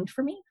assumed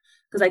for me.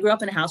 because I grew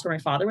up in a house where my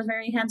father was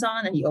very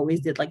hands-on and he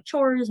always did like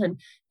chores, and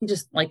he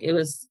just like it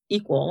was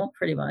equal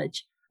pretty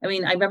much. I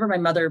mean, I remember my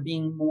mother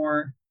being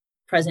more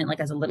present like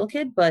as a little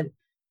kid, but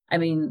I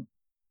mean,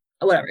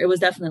 whatever. It was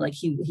definitely like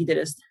he did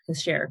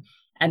his share.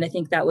 And I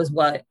think that was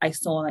what I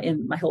saw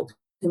in my whole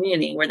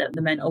community, where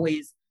the men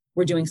always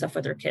were doing stuff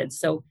with their kids.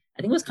 So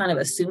I think it was kind of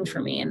assumed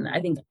for me. And I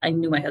think I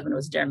knew my husband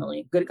was generally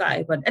a good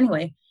guy. But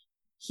anyway,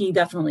 he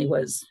definitely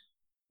was,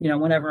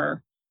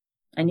 whenever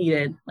I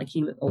needed, like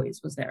he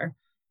always was there.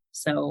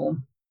 So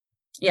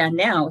yeah,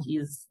 now he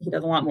does a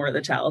lot more of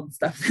the child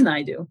stuff than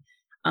I do.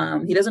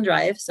 He doesn't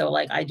drive, so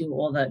like I do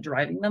all the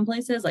driving them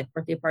places, like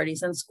birthday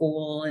parties and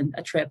school and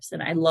trips,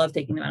 and I love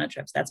taking them on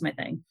trips. That's my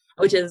thing,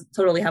 which is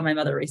totally how my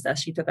mother raised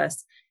us. She took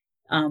us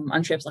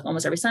on trips like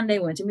almost every Sunday.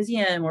 We went to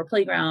museum or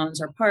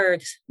playgrounds or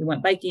parks. We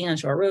went biking on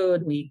Shore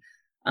Road. We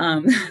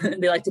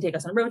they like to take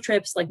us on road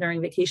trips like during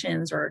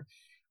vacations or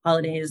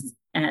holidays.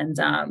 And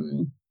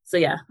so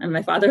yeah, and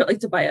my father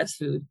liked to buy us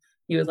food.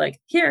 He was like,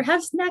 "Here,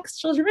 have snacks,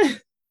 children."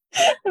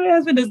 And my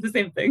husband does the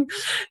same thing.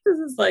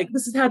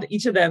 This is how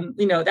each of them,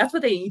 that's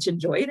what they each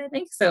enjoyed, I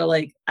think. So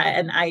like,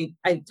 I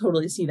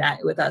totally see that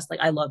with us. Like,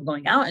 I love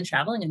going out and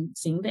traveling and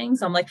seeing things.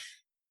 So I'm like,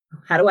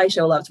 how do I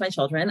show love to my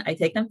children? I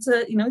take them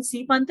to,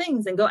 see fun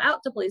things and go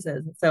out to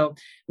places. So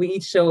we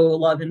each show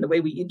love in the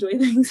way we enjoy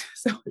things.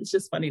 So it's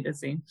just funny to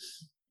see.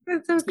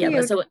 That's so Yeah,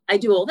 cute. but so I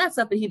do all that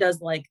stuff, but he does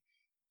like,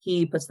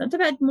 he puts them to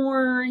bed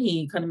more.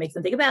 He kind of makes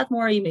them take a bath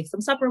more. He makes them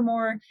supper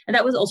more. And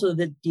that was also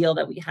the deal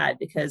that we had,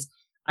 because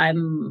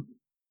I'm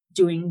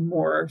doing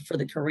more for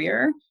the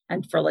career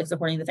and for like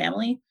supporting the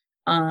family.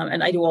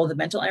 And I do all the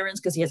mental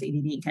errands because he has ADD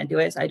and can't do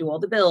it. So I do all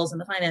the bills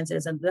and the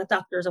finances and the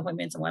doctor's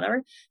appointments and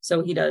whatever.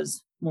 So he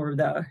does more of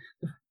the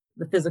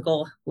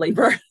physical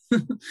labor.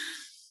 That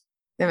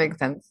makes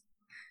sense.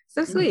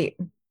 So sweet.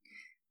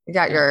 You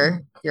got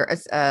your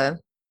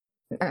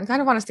I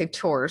kind of want to say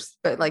chores,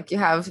 but like you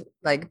have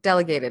like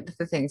delegated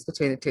the things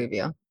between the two of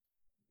you.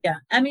 Yeah.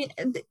 I mean,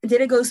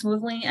 did it go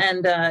smoothly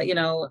and,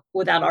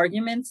 without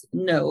arguments?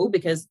 No,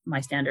 because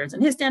my standards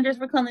and his standards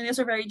for cleanliness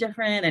are very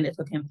different. And it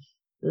took him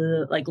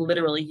like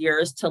literally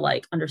years to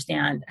like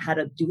understand how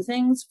to do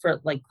things for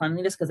like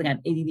cleanliness. Cause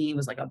again, ADD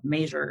was like a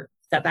major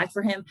setback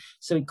for him.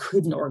 So he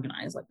couldn't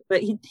organize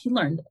but he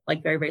learned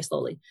like very, very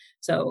slowly.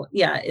 So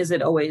yeah, is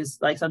it always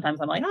like,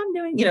 sometimes I'm like, I'm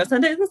doing,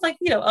 sometimes it's like,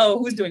 oh,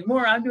 who's doing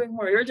more? I'm doing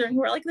more. You're doing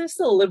more. Like there's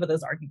still a little bit of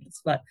those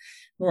arguments, but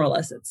more or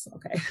less it's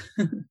okay.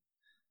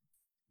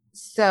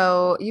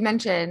 So you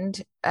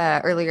mentioned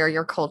earlier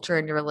your culture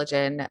and your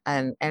religion,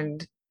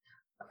 and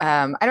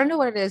I don't know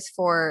what it is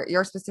for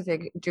your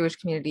specific Jewish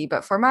community,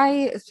 but for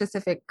my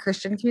specific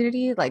Christian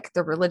community, like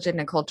the religion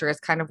and culture is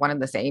kind of one and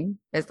the same.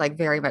 It's like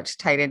very much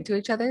tied into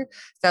each other.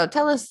 So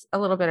tell us a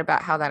little bit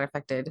about how that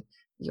affected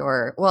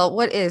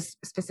what is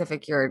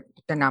specific your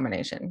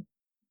denomination?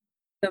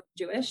 I'm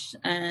Jewish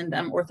and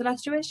I'm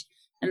Orthodox Jewish.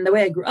 And the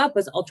way I grew up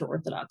was ultra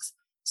Orthodox.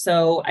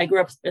 So I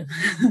grew up,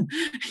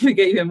 to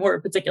get even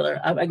more particular,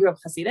 I grew up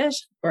Hasidic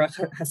or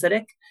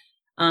Hasidic.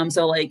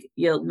 So like,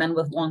 men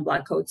with long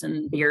black coats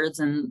and beards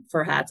and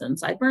fur hats and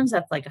sideburns.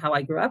 That's like how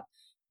I grew up.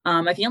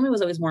 My family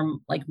was always more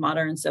like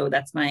modern. So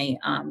that's I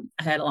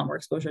had a lot more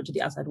exposure to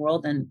the outside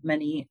world than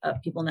many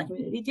people in that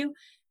community do.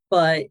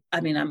 But I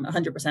mean, I'm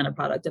 100% a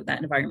product of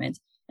that environment.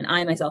 And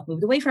I myself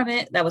moved away from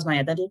it. That was my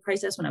identity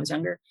crisis when I was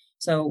younger.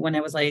 So when I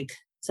was like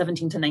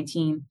 17 to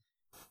 19,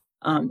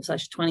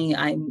 /20,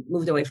 I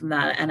moved away from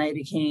that and I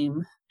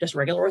became just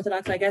regular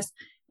Orthodox, I guess.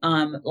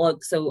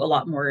 So a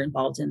lot more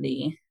involved in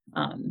the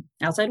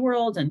outside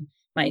world, and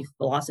my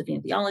philosophy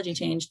and theology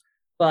changed,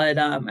 but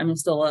I'm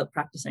still a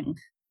practicing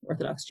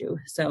Orthodox Jew.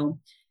 So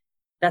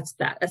that's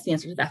that. That's the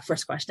answer to that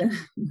first question.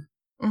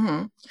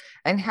 Mm-hmm.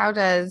 And how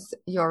does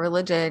your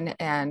religion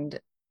and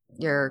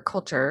your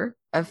culture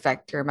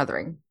affect your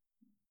mothering?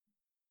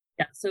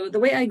 Yeah. So the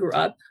way I grew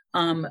up,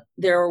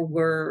 there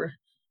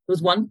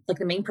was one, like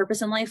the main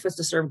purpose in life was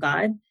to serve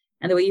God.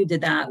 And the way you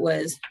did that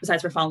was,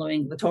 besides for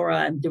following the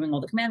Torah and doing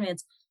all the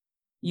commandments,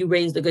 you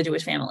raised a good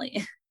Jewish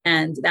family.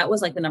 And that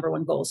was like the number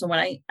one goal. So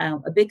when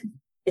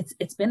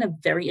it's been a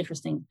very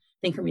interesting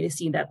thing for me to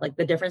see that like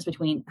the difference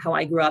between how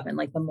I grew up and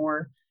like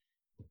and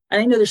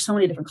I know there's so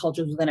many different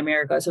cultures within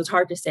America, so it's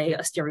hard to say a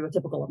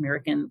stereotypical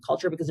American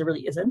culture because there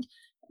really isn't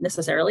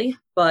necessarily.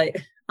 But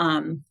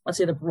let's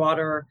say the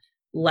broader,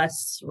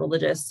 less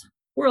religious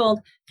world,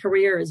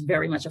 career is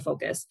very much a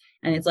focus.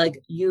 And it's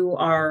like you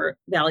are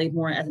valued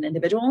more as an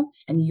individual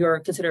and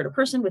you're considered a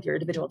person with your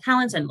individual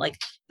talents. And like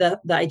the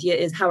idea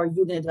is, how are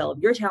you going to develop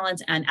your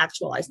talents and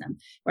actualize them?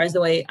 Whereas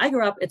the way I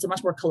grew up, it's a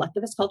much more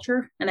collectivist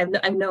culture. And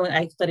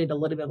I studied a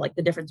little bit of like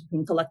the difference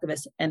between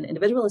collectivist and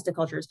individualistic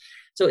cultures.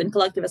 So in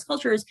collectivist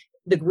cultures,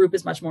 the group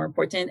is much more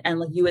important. And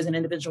like you as an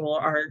individual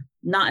are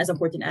not as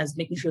important as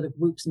making sure the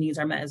group's needs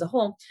are met as a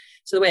whole.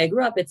 So the way I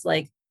grew up, it's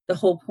like, the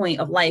whole point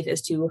of life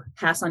is to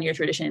pass on your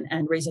tradition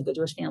and raise a good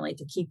Jewish family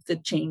to keep the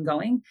chain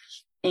going.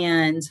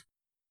 And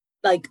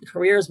like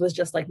careers was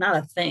just like not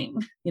a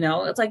thing,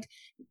 it's like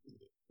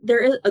there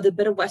is a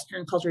bit of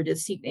Western culture to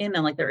seep in.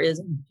 And like there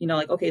is,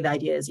 like, okay, the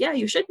idea is, yeah,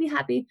 you should be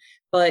happy.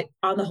 But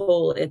on the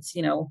whole, it's,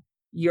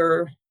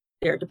 you're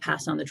there to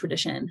pass on the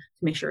tradition to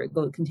make sure it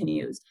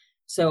continues.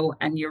 So,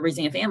 and you're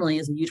raising a family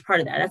is a huge part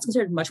of that. That's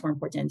considered much more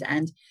important.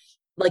 And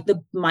like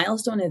the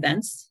milestone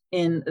events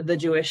in the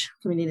Jewish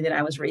community that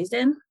I was raised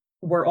in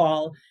were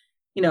all,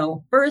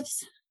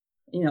 births,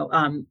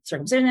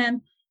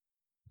 circumcision,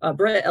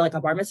 like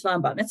a bar mitzvah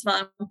and bat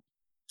mitzvah,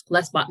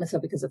 less bat mitzvah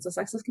because it's a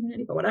sexless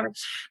community, but whatever.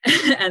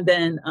 And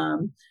then,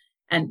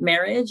 and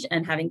marriage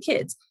and having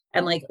kids.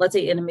 And like, let's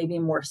say in a maybe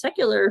more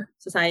secular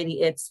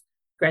society, it's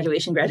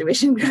graduation,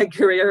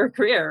 career,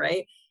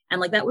 right? And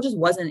like that just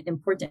wasn't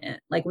important.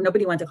 Like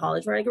nobody went to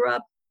college where I grew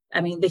up.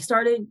 I mean, they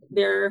started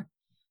there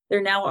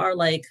now are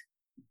like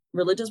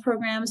religious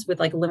programs with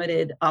like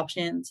limited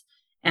options.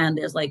 And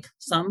there's like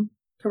some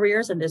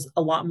careers, and there's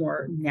a lot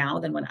more now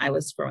than when I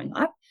was growing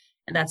up.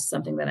 And that's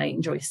something that I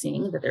enjoy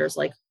seeing, that there's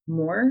like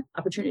more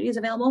opportunities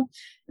available.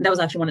 And that was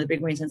actually one of the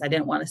big reasons I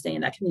didn't want to stay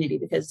in that community,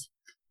 because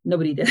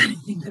nobody did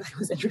anything that I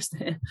was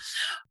interested in.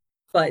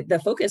 But the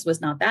focus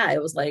was not that.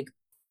 It was like,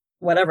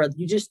 whatever,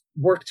 you just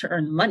work to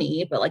earn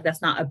money, but like,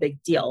 that's not a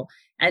big deal.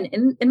 And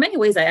in many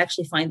ways, I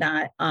actually find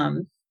that, I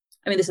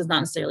mean, this is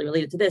not necessarily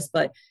related to this,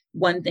 but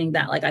one thing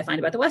that like I find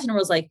about the Western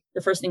world is like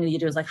the first thing that you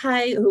do is like,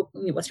 hi,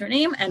 what's your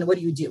name? And what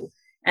do you do?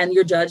 And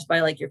you're judged by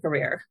like your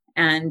career.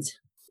 And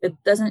it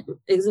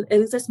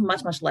exists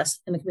much, much less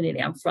in the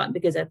community I'm from,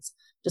 because it's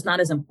just not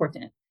as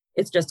important.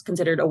 It's just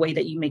considered a way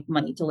that you make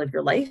money to live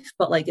your life,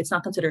 but like, it's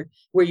not considered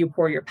where you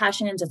pour your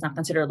passions. It's not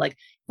considered like,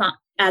 not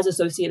as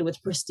associated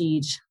with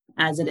prestige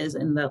as it is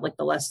in the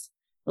less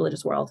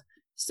religious world.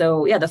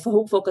 So yeah, the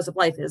whole focus of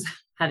life is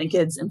having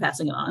kids and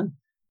passing it on.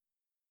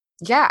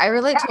 Yeah, I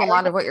relate to a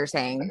lot of what you're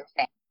saying.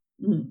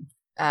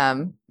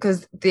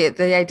 Because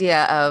the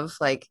idea of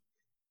like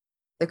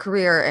the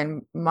career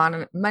and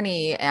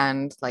money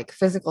and like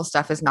physical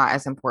stuff is not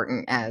as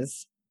important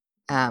as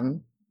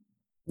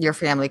your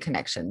family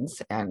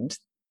connections and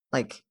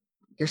like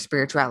your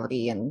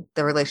spirituality and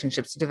the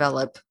relationships you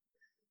develop.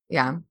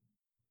 Yeah.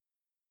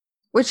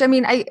 Which I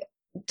mean,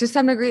 to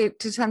some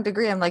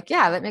degree, I'm like,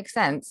 yeah, that makes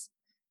sense.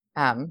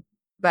 But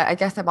I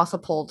guess I'm also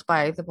pulled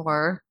by the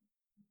more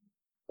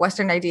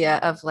Western idea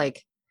of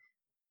like,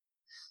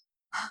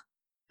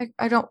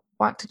 I don't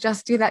want to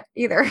just do that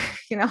either,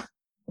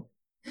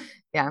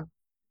 Yeah.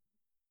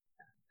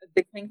 A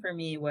big thing for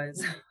me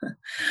was,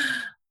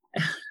 I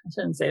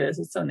shouldn't say this,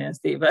 it's so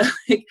nasty, but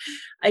like,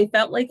 I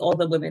felt like all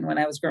the women when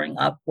I was growing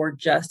up were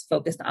just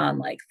focused on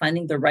like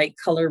finding the right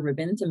color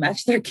ribbon to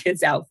match their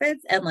kids'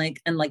 outfits and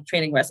like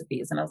training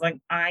recipes. And I was like,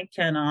 I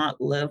cannot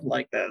live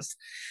like this.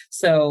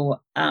 So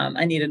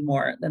I needed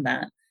more than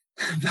that.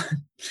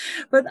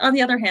 but on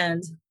the other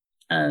hand,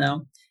 I don't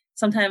know.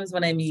 Sometimes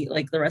when I meet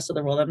like the rest of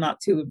the world, I'm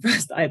not too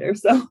impressed either.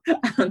 So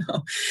I don't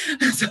know.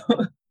 So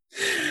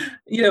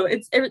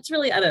it's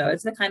really, I don't know.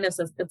 It's the kind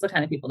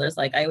of people. There's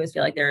like, I always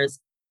feel like there's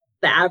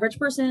the average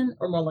person,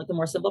 or more like the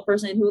more simple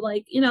person who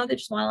like, they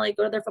just want to like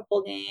go to their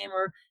football game,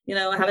 or,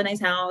 have a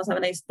nice house, have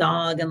a nice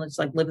dog, and just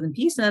like live in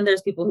peace. And then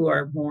there's people who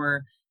are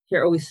more,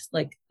 they're always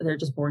like, they're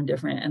just born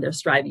different, and they're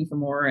striving for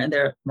more, and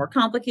they're more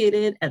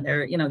complicated, and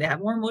they're, they have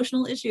more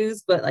emotional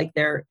issues, but like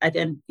they're,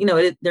 and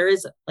there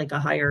is like a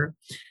higher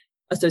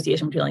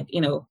association between like,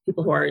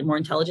 people who are more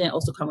intelligent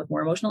also come with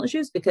more emotional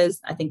issues, because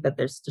I think that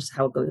there's just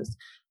how it goes,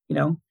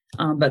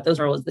 but those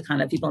are always the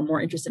kind of people I'm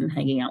more interested in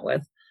hanging out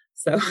with.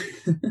 So.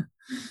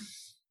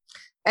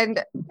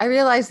 And I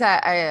realize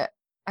that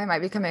I might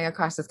be coming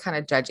across as kind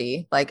of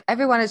judgy. Like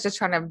everyone is just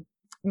trying to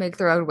make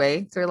their own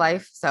way through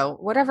life. So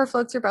whatever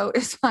floats your boat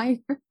is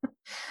fine.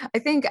 I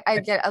think I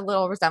get a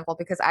little resentful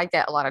because I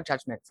get a lot of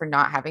judgment for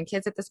not having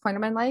kids at this point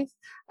in my life,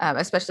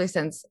 especially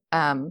since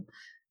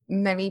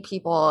many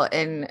people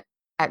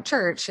at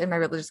church, in my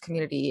religious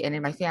community, and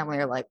in my family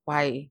are like,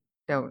 why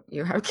don't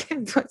you have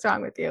kids? What's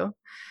wrong with you?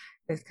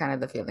 Is kind of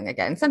the feeling I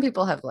get. And some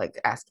people have like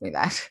asked me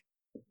that.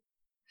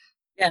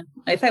 Yeah,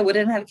 if I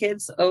wouldn't have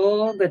kids,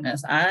 oh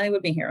goodness, I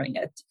would be hearing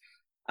it.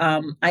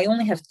 I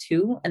only have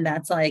two, and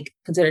that's like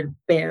considered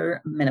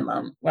bare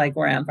minimum, like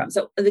where I'm from.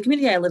 So the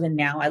community I live in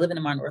now, I live in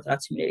a modern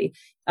Orthodox community.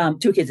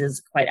 2 kids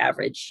is quite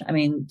average. I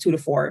mean, 2 to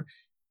 4.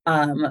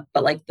 But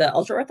like the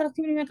ultra Orthodox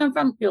community I come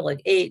from, you're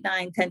like 8,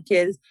 9, 10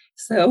 kids.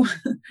 So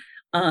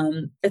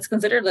it's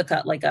considered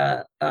like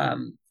a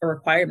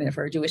requirement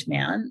for a Jewish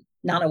man,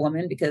 not a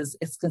woman, because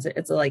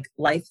it's like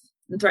life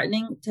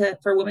threatening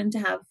for a woman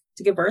to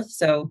give birth.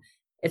 So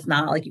it's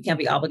not like you can't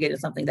be obligated to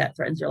something that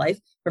threatens your life.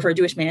 But for a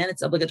Jewish man,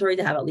 it's obligatory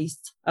to have at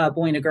least a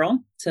boy and a girl.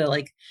 So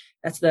like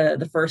that's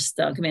the first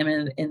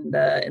commandment in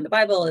the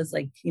Bible is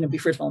like, be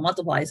fruitful and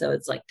multiply. So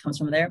it's like comes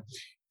from there.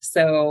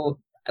 So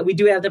we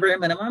do have the bare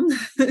minimum.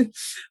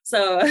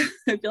 So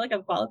I feel like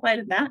I'm qualified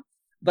in that.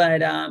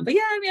 But yeah,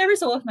 I mean, every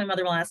so often my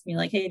mother will ask me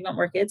like, hey, do you want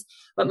more kids?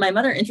 But my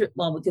mother, we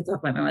could talk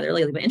about my mother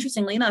lately, but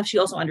interestingly enough, she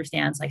also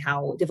understands like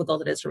how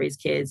difficult it is to raise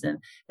kids and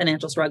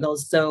financial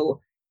struggles.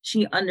 So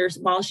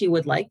while she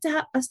would like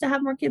us to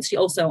have more kids, she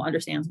also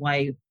understands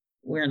why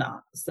we're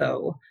not.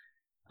 So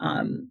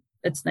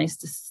it's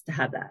nice to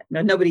have that.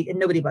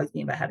 Nobody bugs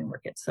me about having more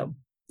kids. So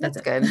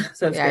that's good.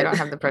 So yeah, good. I don't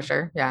have the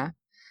pressure. Yeah.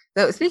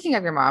 So speaking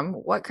of your mom,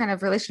 what kind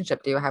of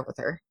relationship do you have with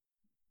her?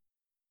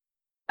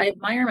 I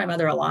admire my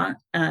mother a lot.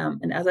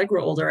 And as I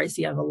grow older, I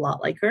see I'm a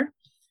lot like her.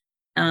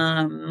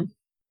 Um,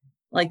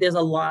 like there's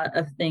a lot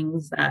of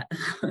things that,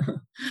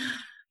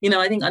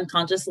 I think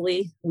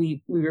unconsciously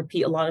we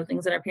repeat a lot of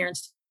things that our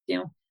parents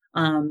do.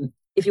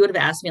 If you would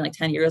have asked me like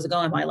 10 years ago,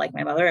 am I like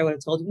my mother? I would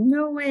have told you,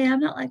 no way, I'm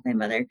not like my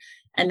mother.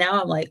 And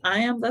now I'm like, I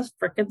am the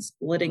freaking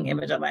splitting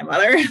image of my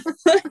mother.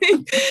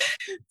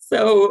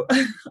 So,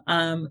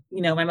 my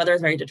mother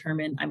is very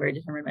determined. I'm very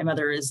determined. My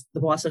mother is the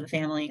boss of the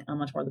family. I'm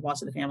much more the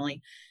boss of the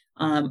family.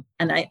 And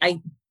I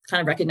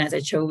kind of recognize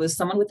I chose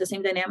someone with the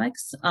same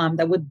dynamics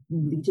that would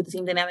lead to the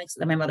same dynamics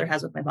that my mother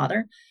has with my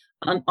father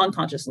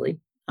unconsciously.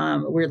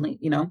 Weirdly,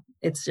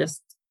 it's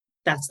just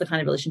that's the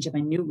kind of relationship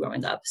I knew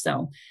growing up.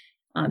 So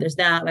there's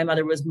that. My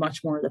mother was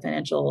much more the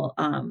financial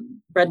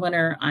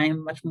breadwinner.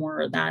 I'm much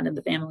more that in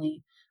the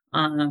family.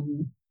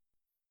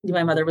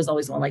 My mother was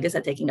always the one, like I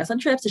said, taking us on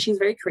trips. And she's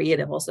very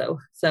creative also.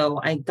 So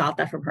I got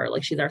that from her.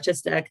 Like she's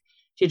artistic.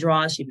 She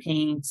draws, she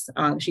paints,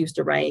 she used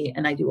to write,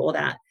 and I do all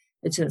that.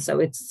 So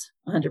it's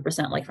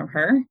 100% like from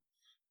her.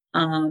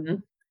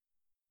 Um,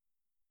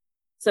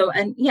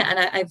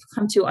 I've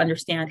come to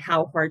understand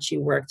how hard she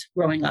worked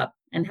growing up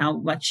and how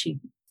much she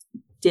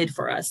did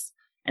for us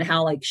and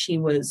how like she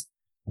was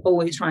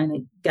always trying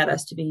to get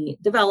us to be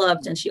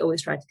developed, and she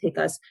always tried to take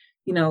us,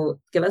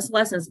 give us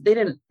lessons. They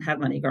didn't have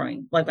money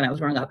growing like when I was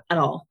growing up at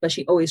all, but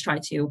she always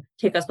tried to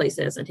take us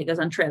places and take us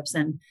on trips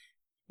and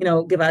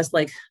give us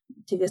like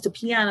take us to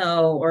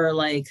piano, or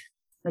like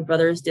my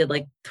brothers did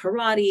like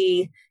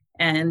karate.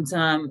 And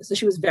so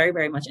she was very,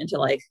 very much into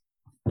like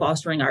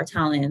fostering our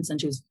talents,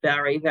 and she was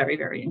very, very,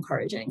 very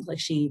encouraging. Like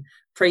she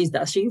praised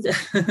us. She's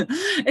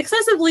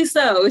excessively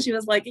so. She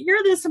was like,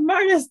 "You're the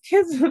smartest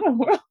kids in the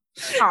world.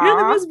 You're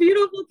the Aw. most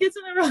beautiful kids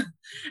in the world."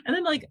 And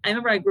then like I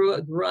remember I grew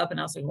up and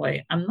I was like,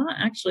 "Wait, I'm not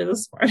actually the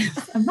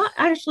smartest. I'm not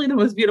actually the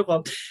most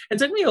beautiful." It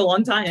took me a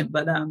long time,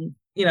 but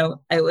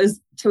I was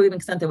to an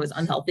extent that was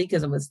unhealthy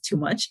because it was too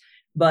much.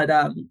 But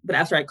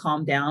after I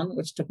calmed down,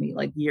 which took me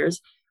like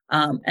years,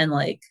 and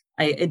like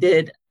I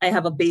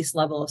have a base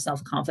level of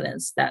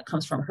self-confidence that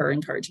comes from her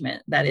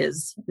encouragement that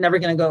is never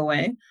going to go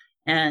away,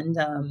 and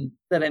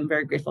that I'm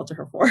very grateful to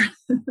her for.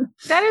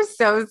 That is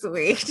so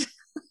sweet.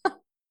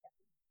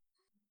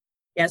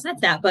 Yeah, it's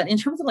not that, but in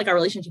terms of like our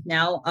relationship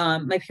now,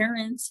 my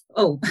parents,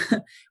 when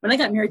I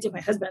got married to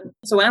my husband,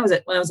 so when I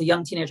was a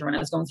young teenager, when I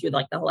was going through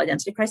like the whole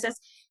identity crisis,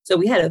 so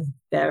we had a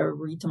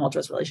very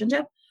tumultuous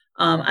relationship.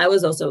 I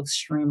was also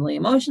extremely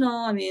emotional.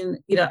 I mean,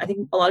 I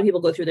think a lot of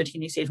people go through their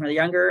teenage stage when they're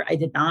younger. I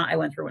did not. I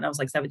went through when I was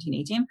like 17,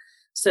 18.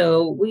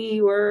 So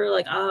we were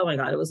like, oh my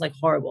God, it was like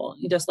horrible.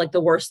 Just like the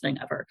worst thing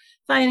ever.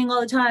 Fighting all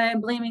the time,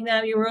 blaming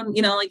them. You ruined,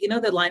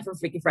 the line from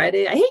Freaky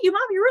Friday, I hate you,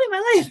 mom, you're ruining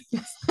my life.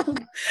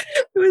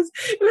 it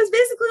was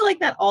basically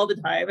like that all the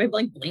time. I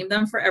like blamed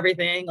them for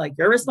everything. Like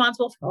you're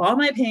responsible for all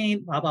my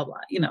pain, blah, blah,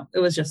 blah. It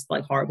was just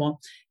like horrible.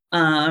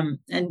 And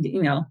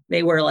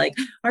they were like,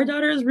 our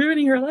daughter is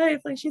ruining her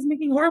life, like she's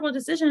making horrible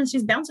decisions,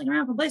 she's bouncing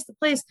around from place to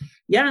place.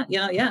 Yeah,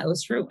 it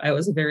was true. I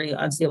was a very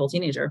unstable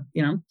teenager.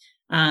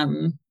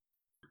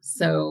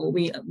 So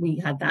we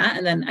had that,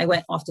 and then I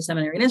went off to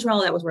seminary in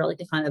Israel. That was where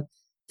like I kind of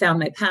found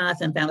my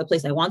path and found the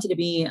place I wanted to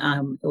be.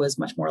 It was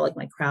much more like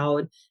my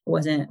crowd. It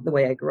wasn't the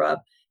way I grew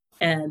up.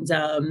 And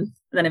then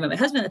I met my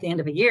husband at the end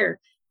of a year,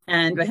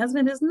 and my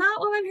husband is not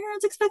what my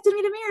parents expected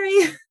me to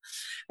marry.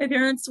 My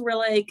parents were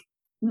like,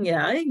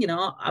 yeah,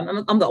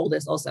 I'm the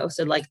oldest also.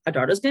 So like our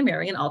daughter's gonna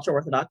marry an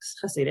ultra-Orthodox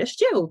Hasidic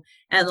Jew.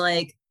 And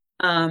like,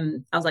 I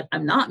was like,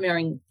 I'm not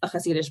marrying a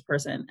Hasidic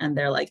person. And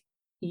they're like,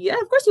 yeah,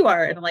 of course you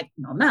are. And I'm like,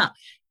 no, I'm not.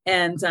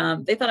 And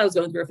they thought I was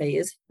going through a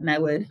phase and I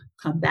would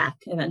come back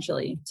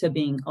eventually to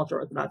being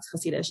ultra-Orthodox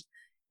Hasidic.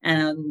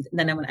 And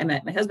then when I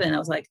met my husband, I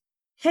was like,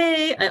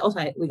 hey,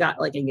 we got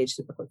like engaged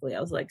super quickly.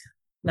 I was like,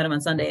 met him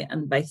on Sunday,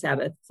 and by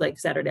Sabbath, like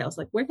Saturday, I was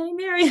like, we're getting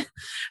married.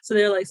 So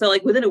they're like, so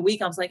like within a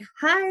week, I was like,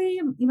 hi,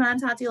 Iman,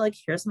 Tati, like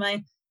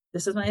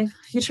this is my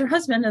future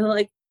husband. And they're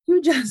like, you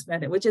just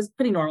met it, which is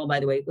pretty normal, by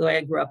the way. The way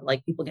I grew up,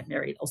 like people get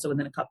married also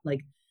within a couple,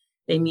 like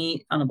they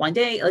meet on a blind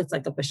date. It's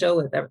like a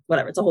show,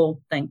 whatever. It's a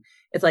whole thing.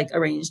 It's like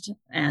arranged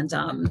and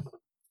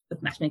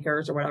with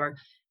matchmakers or whatever.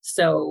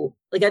 So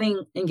like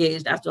getting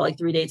engaged after like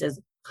 3 dates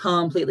is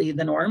completely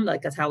the norm.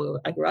 Like that's how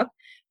I grew up.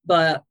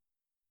 But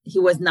he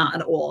was not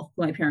at all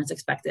what my parents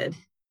expected.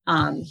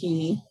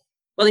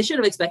 They should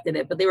have expected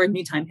it, but they were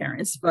new time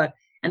parents.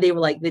 And they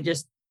were like, they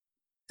just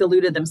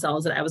deluded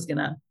themselves that I was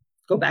gonna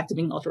go back to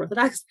being ultra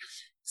Orthodox.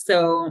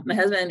 So my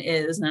husband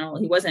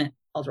he wasn't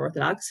ultra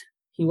Orthodox.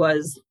 He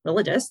was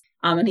religious,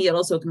 and he had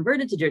also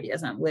converted to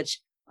Judaism, which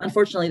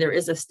unfortunately there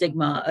is a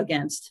stigma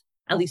against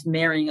at least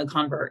marrying a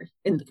convert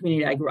in the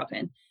community I grew up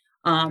in.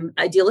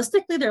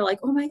 Idealistically, they're like,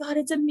 oh my God,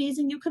 it's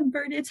amazing you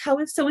converted.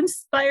 It's so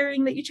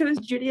inspiring that you chose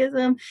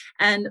Judaism.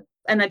 And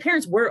my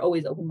parents were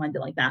always open-minded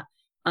like that.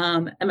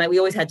 We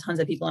always had tons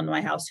of people in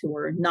my house who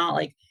were not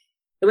like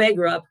the way I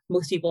grew up.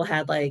 Most people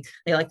had they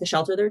like to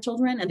shelter their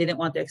children and they didn't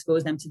want to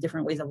expose them to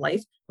different ways of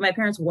life. My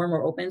parents were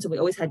more open. So we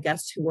always had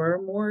guests who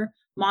were more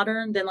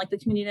modern than like the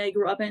community I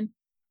grew up in.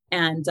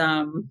 And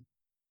I don't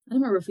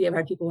remember if we ever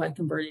had people who had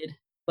converted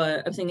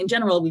But I'm saying in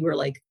general, we were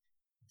like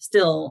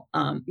still,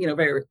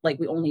 very like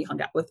we only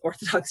hung out with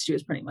Orthodox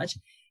Jews pretty much.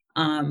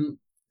 Um,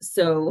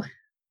 so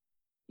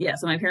yeah,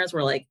 so my parents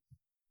were like,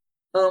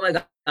 oh my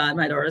God,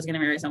 my daughter's going to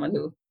marry someone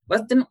who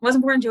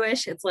wasn't born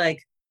Jewish. It's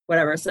like,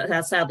 whatever. So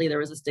sadly, there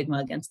was a stigma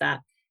against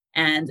that.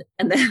 And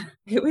then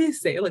I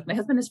always say, like, my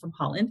husband is from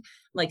Holland. I'm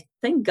like,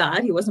 thank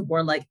God he wasn't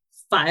born like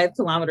 5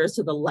 kilometers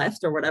to the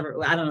left or whatever.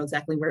 I don't know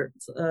exactly where.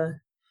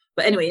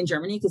 But anyway, in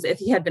Germany, because if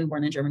he had been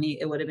born in Germany,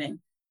 it would have been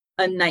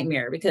a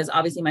nightmare because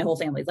obviously my whole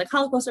family is like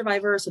Holocaust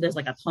survivors. So there's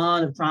like a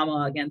ton of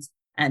trauma against,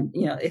 and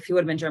if he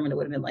would have been German, it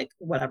would have been like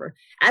whatever.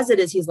 As it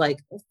is, he's like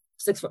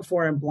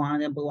 6'4" and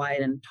blonde and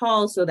blue-eyed and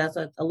tall. So that's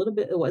a little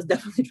bit, it was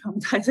definitely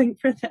traumatizing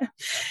for them.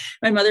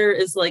 My mother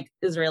is like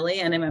Israeli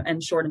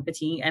and short and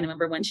petite. And I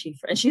remember when she's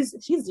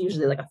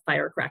usually like a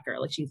firecracker.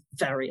 Like she's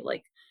very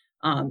like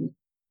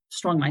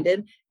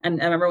strong-minded.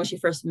 And I remember when she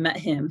first met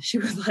him, she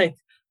was like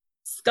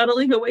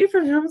scuttling away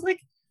from him. I was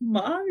like,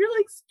 Mom, you're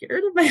like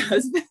scared of my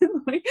husband.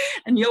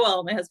 And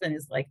Yoel, my husband,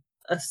 is like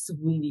a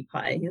sweetie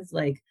pie. He's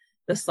like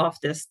the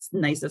softest,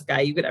 nicest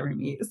guy you could ever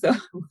meet. So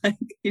like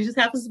he just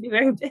happens to be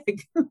very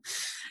big.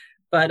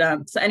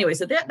 But so anyway,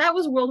 so that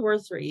was World War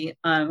III.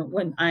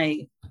 When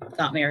I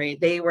got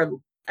married, they were,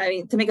 I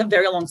mean, to make a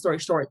very long story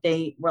short,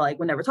 they were like,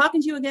 we're never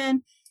talking to you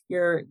again.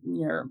 You're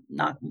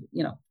not,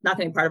 not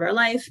going to be part of our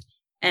life.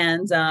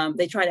 And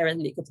they tried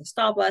everything they could to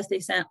stop us. They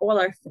sent all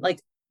our, like,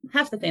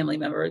 half the family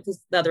member,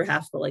 because the other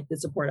half were like, did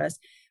support us.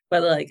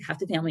 But like half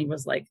the family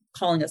was like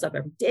calling us up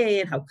every day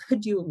and how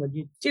could you, and what are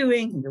you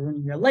doing, and you're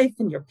ruining your life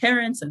and your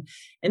parents. And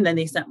then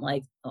they sent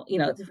like,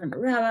 different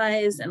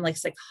rabbis and like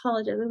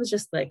psychologists. It was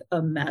just like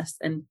a mess.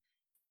 And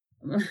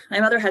my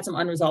mother had some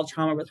unresolved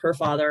trauma with her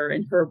father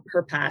and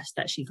her past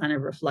that she kind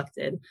of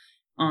reflected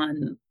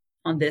on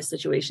this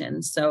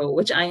situation. So,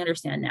 which I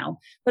understand now.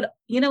 But,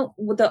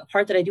 the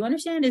part that I do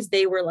understand is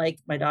they were like,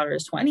 my daughter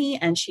is 20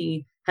 and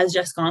she has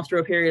just gone through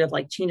a period of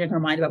like changing her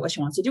mind about what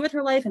she wants to do with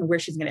her life and where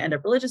she's going to end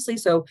up religiously.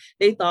 So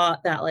they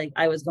thought that like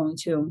I was going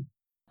to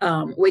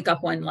wake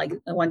up one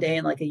day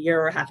in like a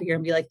year or half a year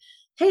and be like,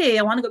 hey,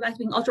 I want to go back to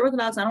being ultra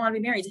Orthodox. I don't want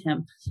to be married to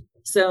him.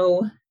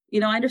 So, I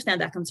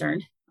understand that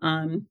concern.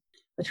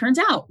 But turns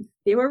out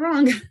they were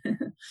wrong.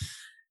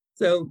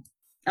 So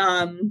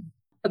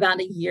about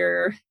a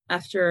year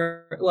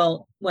after,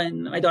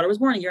 when my daughter was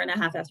born, a year and a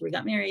half after we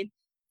got married,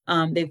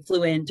 they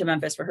flew into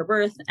Memphis for her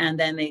birth. And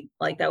then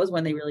that was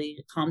when they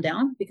really calmed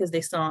down because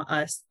they saw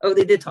us. Oh,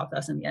 they did talk to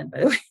us in the end,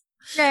 by the way.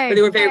 Yay, but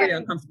they were very, very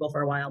uncomfortable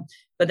for a while.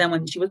 But then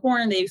when she was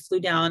born, they flew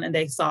down and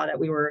they saw that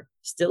we were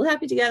still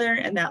happy together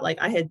and that like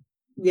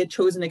we had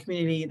chosen a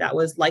community that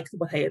was like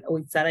what I had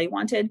always said I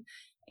wanted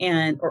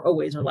or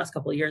always, or the last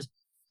couple of years,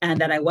 and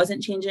that I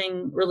wasn't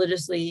changing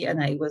religiously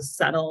and I was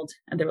settled.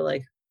 And they were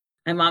like,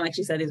 my mom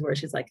actually said these words.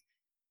 She's like,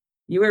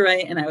 you were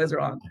right and I was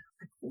wrong.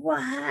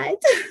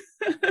 What?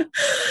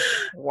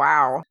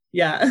 Wow.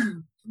 Yeah.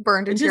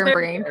 Burned into your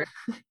brain.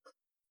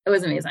 It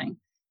was amazing.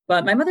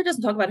 But my mother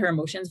doesn't talk about her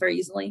emotions very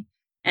easily.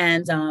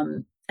 And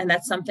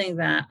that's something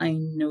that I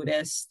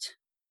noticed.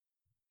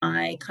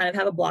 I kind of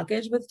have a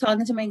blockage with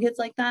talking to my kids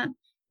like that,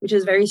 which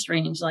is very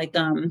strange. Like,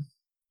 I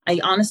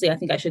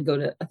think I should go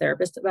to a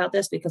therapist about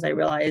this because I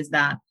realize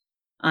that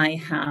I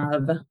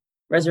have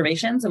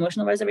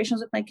emotional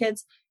reservations with my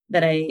kids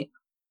that I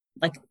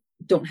like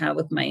don't have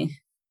with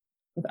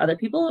other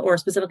people, or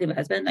specifically my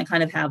husband. I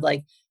kind of have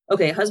like,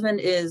 okay, husband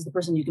is the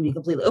person you can be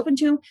completely open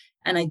to.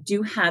 And I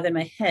do have in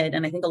my head,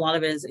 and I think a lot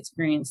of it is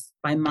experienced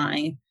by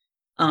my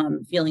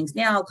feelings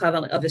now kind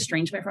of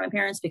estrangement from my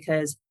parents,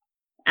 because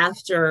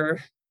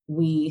after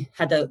we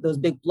had those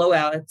big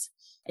blowouts,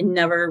 I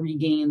never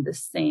regained the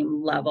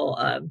same level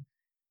of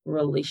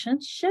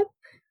relationship.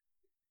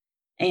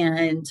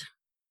 And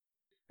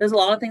there's a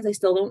lot of things I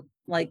still don't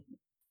like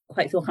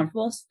quite feel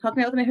comfortable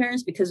talking about with my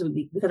parents because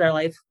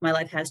my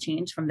life has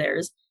changed from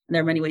theirs. And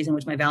there are many ways in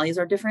which my values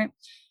are different,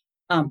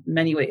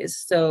 many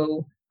ways.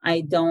 So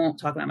I don't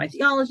talk about my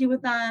theology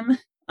with them.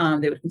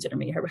 They would consider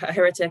me a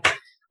heretic.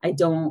 I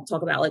don't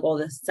talk about like all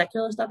the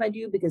secular stuff I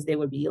do because they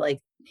would be like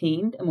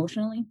pained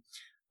emotionally.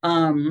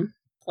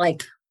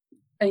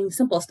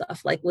 Simple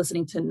stuff like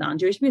listening to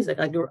non-Jewish music.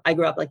 I grew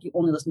up like you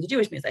only listen to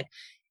Jewish music,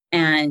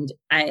 and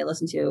I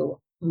listen to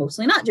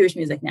mostly not Jewish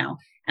music now.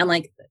 And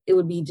like, it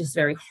would be just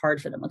very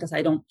hard for them because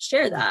I don't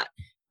share that.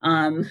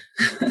 When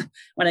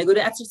I go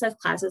to exercise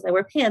classes, I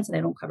wear pants and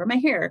I don't cover my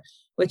hair,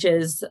 which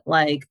is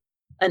like,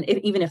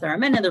 even if there are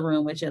men in the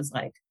room, which is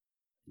like,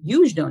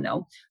 huge don't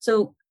know.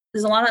 So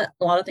there's a lot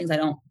of things I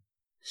don't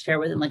share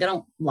with them. Like, I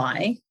don't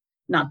lie,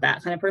 not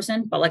that kind of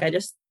person, but like, I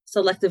just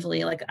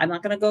selectively, like, I'm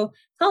not going to go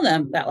tell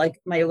them that like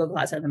my yoga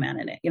class has a man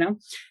in it,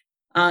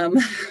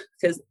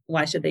 because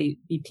why should they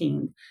be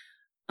pinged?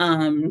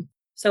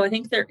 So I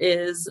think there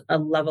is a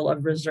level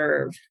of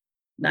reserve.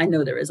 I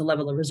know there is a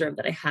level of reserve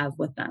that I have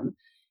with them.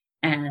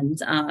 And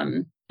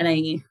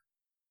I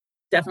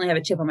definitely have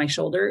a chip on my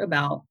shoulder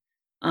about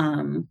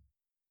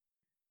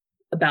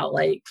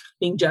like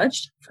being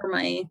judged for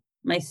my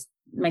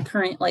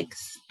current like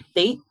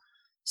state.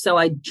 So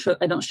I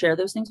don't share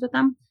those things with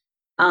them.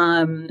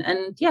 And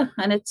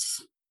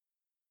it's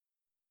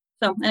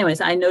So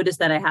anyways, I noticed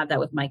that I have that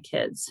with my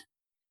kids,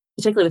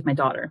 particularly with my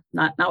daughter,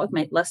 not with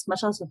my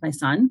much less with my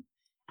son.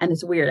 And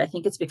it's weird. I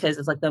think it's because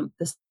it's like the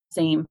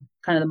same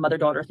kind of the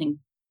mother-daughter thing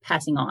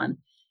passing on.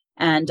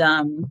 And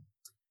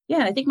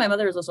yeah, I think my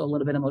mother is also a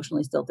little bit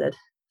emotionally stilted.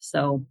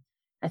 So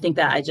I think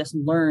that I just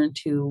learned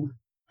to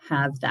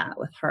have that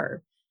with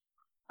her,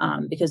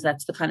 because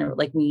that's the kind of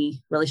like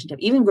me relationship.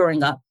 Even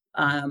growing up,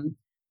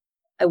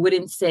 I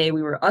wouldn't say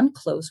we were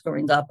unclose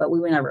growing up, but we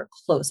were never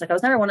close. Like I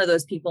was never one of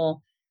those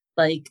people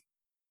like,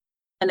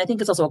 and I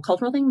think it's also a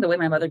cultural thing, the way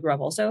my mother grew up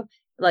also,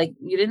 like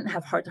you didn't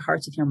have heart to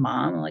hearts with your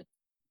mom. Like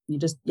you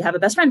have a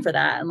best friend for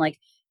that. And like,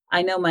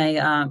 I know my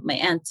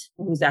aunt,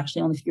 who's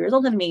actually only a few years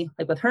older than me,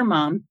 like with her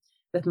mom,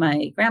 with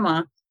my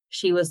grandma,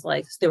 she was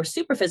like, they were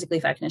super physically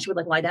affectionate. She would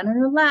like lie down in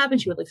her lap and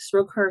she would like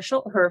stroke her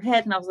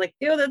head. And I was like,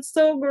 ew, that's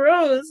so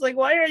gross. Like,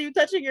 why are you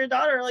touching your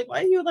daughter? Like,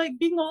 why are you like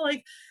being all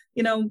like,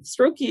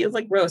 strokey? It's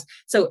like gross.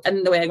 So,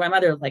 and the way my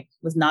grandmother like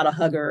was not a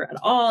hugger at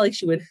all. Like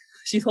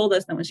she told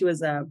us that when she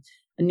was a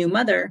new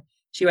mother,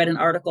 she read an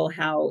article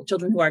how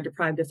children who are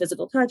deprived of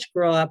physical touch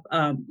grow up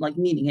like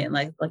needing it, and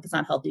like it's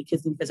not healthy.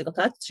 Kids need physical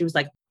touch. She was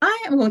like,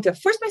 I am going to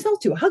force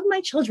myself to hug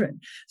my children.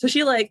 So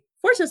she like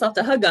forced herself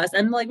to hug us,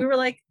 and like we were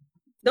like,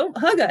 don't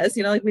hug us,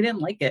 like we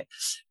didn't like it.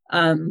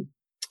 So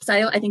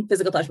I think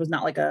physical touch was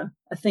not like a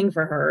thing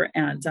for her,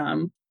 and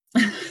I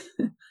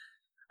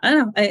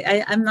don't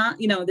know. I'm not,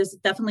 there's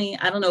definitely,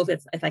 I don't know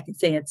if I could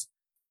say it's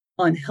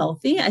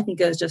unhealthy. I think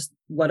it was just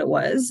what it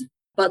was.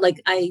 But like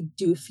I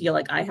do feel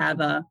like I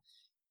have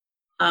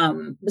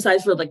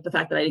besides for like the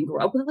fact that I didn't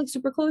grow up with like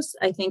super close,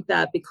 I think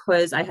that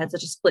because I had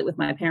such a split with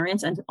my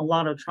parents and a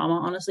lot of trauma,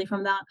 honestly,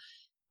 from that,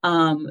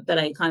 that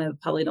I kind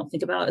of probably don't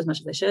think about as much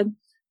as I should.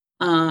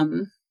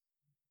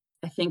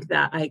 I think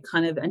that I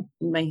kind of, in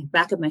my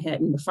back of my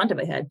head, in the front of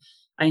my head,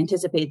 I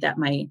anticipate that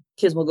my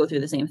kids will go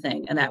through the same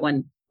thing. And that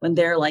when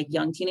they're like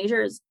young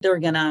teenagers, they're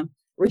going to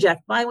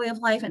reject my way of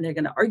life and they're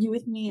going to argue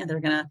with me and they're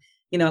going to,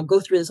 go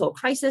through this whole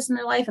crisis in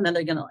their life. And then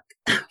they're going to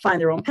like find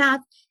their own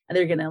path and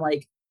they're going to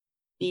like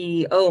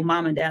be, oh,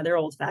 mom and dad, they're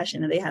old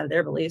fashioned and they have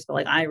their beliefs, but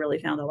like I really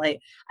found the light.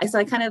 So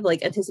I kind of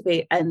like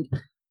anticipate, and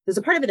there's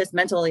a part of it that's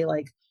mentally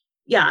like,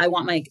 yeah, I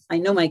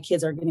know my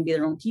kids are going to be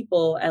their own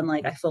people. And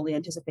like, I fully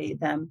anticipate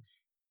them,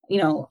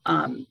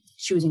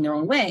 choosing their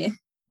own way.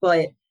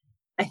 But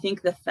I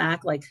think the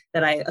fact like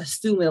that I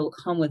assume it'll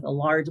come with a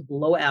large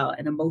blowout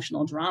and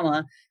emotional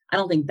drama, I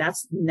don't think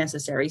that's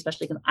necessary,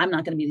 especially because I'm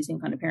not going to be the same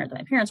kind of parent that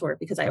my parents were,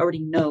 because I already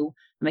know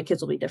my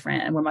kids will be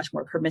different and we're much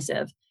more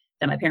permissive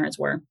than my parents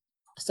were.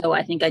 So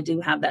I think I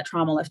do have that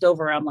trauma left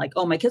over. I'm like,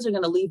 oh, my kids are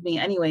going to leave me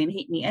anyway and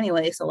hate me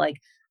anyway. So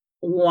like,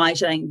 why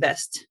should I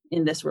invest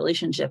in this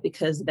relationship?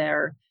 Because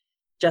they're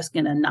just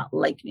going to not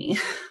like me.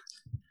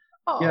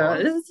 Oh, yeah,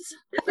 it's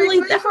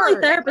definitely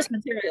therapist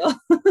material.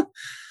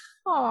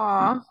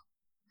 Aw.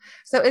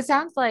 So it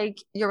sounds like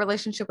your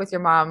relationship with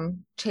your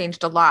mom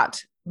changed a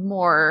lot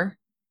more.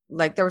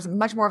 Like there was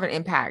much more of an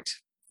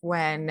impact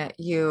when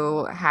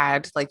you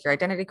had like your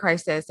identity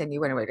crisis and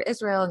you went away to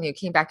Israel and you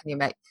came back and you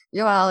met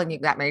Yoel and you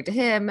got married to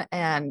him.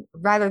 And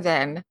rather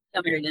than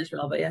got married in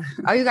Israel, but yeah.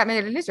 Oh, you got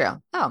married in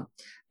Israel. Oh.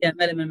 Yeah,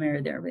 met him and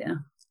married there, but yeah.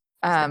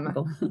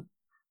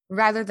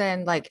 Rather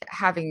than like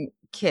having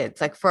kids,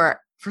 like for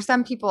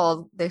some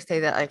people, they say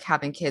that like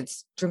having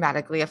kids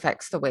dramatically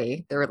affects the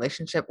way their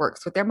relationship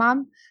works with their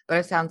mom. But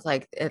it sounds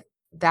like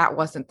that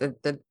wasn't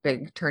the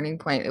big turning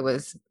point. It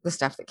was the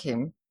stuff that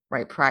came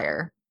right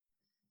prior.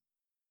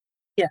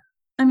 Yeah.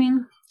 I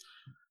mean,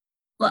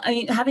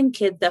 having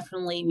kids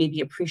definitely made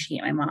me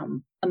appreciate my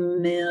mom a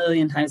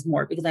million times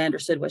more because I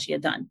understood what she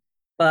had done.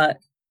 But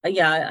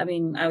yeah, I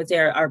mean, I would say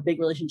our big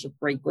relationship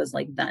break was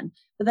like then.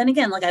 But then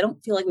again, like I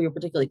don't feel like we were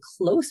particularly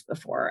close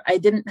before. I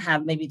didn't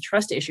have maybe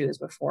trust issues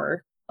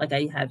before, like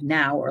I have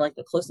now, or like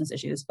the closeness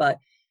issues. But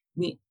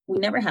we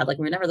never had we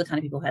were never the kind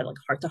of people who had like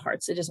heart to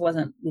hearts. It just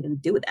wasn't. We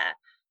didn't do that.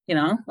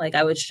 Like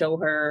I would show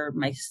her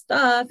my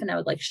stuff, and I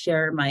would like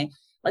share my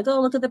like,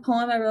 oh, look at the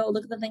poem I wrote,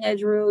 look at the thing I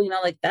drew.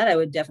 Like that I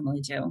would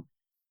definitely do.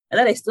 And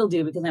that I still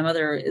do because my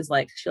mother is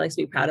like, she likes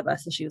to be proud of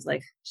us. So she's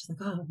like,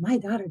 oh, my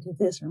daughter did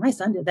this or my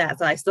son did that.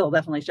 So I still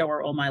definitely show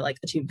her all my like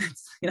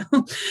achievements,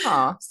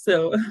 Aww.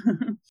 So,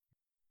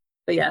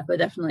 but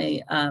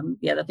definitely,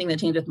 the thing that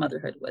changed with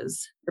motherhood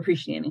was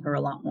appreciating her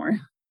a lot more.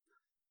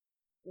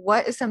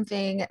 What is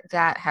something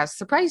that has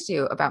surprised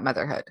you about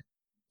motherhood,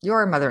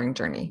 your mothering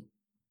journey?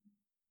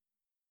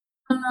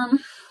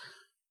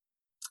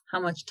 How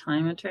much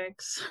time it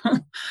takes.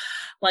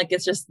 Like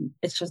it's just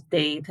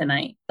day to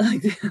night.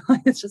 Like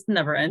it's just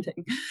never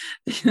ending.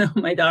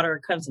 My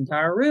daughter comes into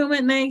our room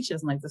at night. She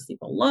doesn't like to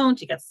sleep alone.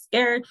 She gets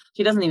scared.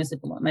 She doesn't even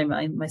sleep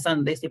alone. My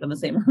son, they sleep in the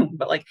same room.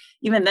 But like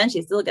even then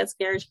she still gets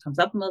scared. She comes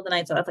up in the middle of the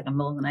night. So that's like a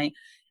middle of the night.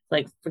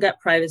 Like forget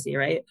privacy,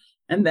 right?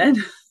 And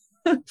then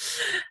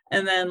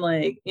and then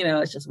like,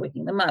 it's just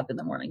waking them up in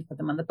the morning, put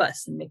them on the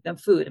bus and make them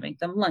food and make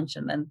them lunch.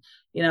 And then,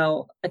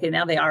 okay,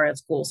 now they are at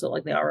school. So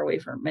like they are away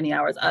for many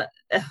hours.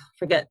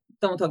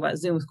 Don't talk about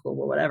Zoom school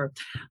or whatever.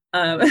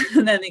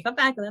 And then they come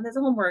back and then there's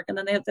homework and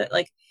then they have to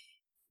like,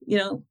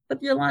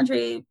 put your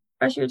laundry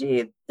brush your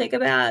teeth, take a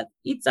bath,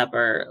 eat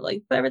supper,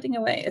 like put everything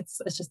away.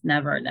 It's just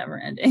never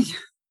ending.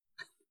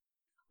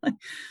 Like,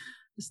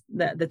 just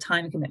the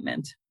time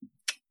commitment.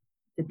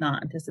 Did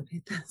not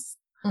anticipate this.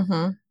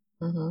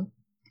 Mm-hmm.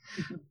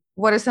 Mm-hmm.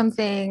 What is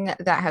something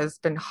that has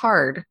been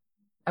hard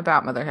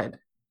about motherhood?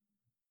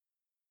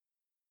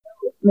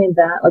 I mean,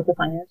 that like the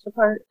financial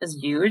part is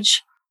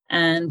huge.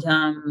 And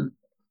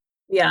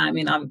yeah, I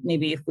mean,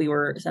 maybe if we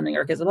were sending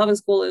our kids to public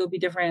school, it would be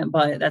different,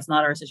 but that's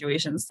not our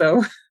situation.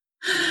 So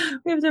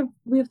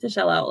we have to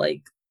shell out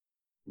like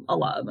a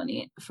lot of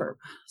money for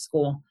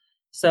school.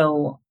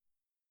 So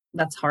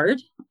that's hard.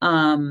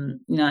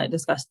 I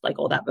discussed like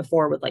all that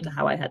before with like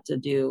how I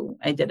did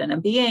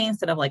an MBA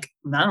instead of like,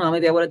 I don't know,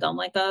 maybe I would have done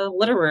like a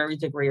literary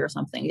degree or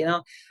something.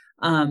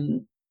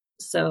 Um,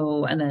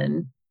 so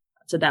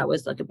that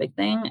was like a big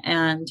thing.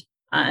 And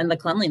the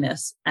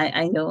cleanliness.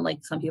 I know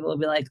like some people will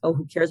be like, oh,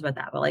 who cares about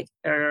that? But like,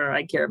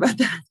 I care about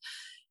that.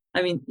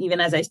 I mean, even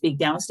as I speak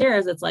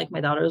downstairs, it's like my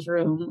daughter's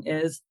room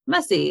is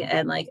messy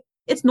and like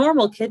it's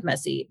normal kid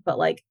messy, but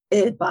like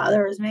it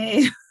bothers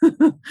me.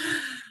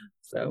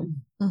 So,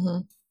 Mm-hmm.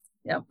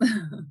 yep.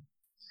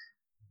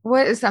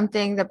 What is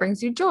something that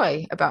brings you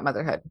joy about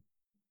motherhood?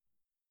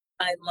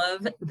 I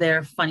love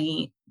their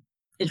funny,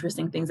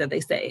 interesting things that they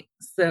say.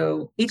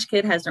 So each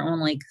kid has their own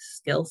like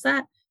skill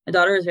set. My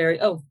daughter is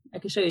I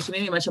can show you. She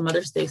made me a bunch of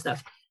Mother's Day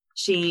stuff.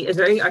 She is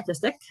very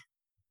artistic.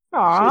 She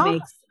Aw.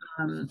 makes,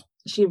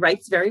 she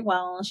writes very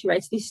well. She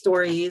writes these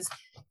stories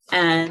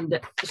and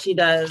she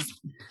does.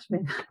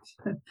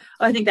 Oh,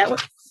 I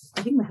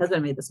think my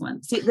husband made this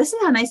one. See, this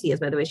is how nice he is,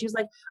 by the way. She was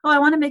like, oh, I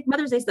want to make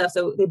Mother's Day stuff.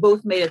 So they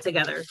both made it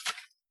together.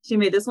 She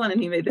made this one and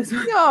he made this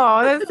one.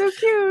 Oh, that's so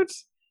cute.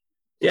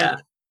 Yeah.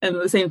 And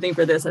the same thing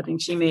for this. I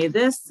think she made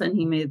this and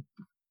he made,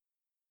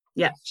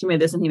 yeah, she made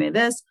this and he made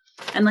this.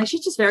 And like,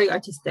 she's just very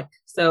artistic.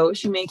 So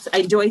I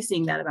enjoy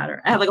seeing that about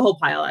her. I have like a whole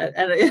pile.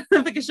 And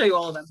I can show you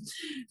all of them.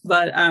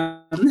 But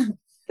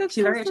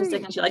she's very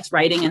artistic and she likes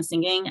writing and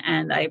singing.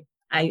 And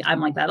I'm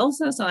like that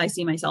also. So I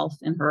see myself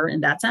in her in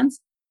that sense.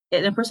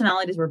 And the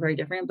personalities were very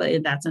different, but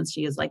in that sense,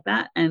 she is like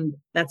that. And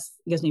that's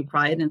gives me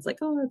pride. And it's like,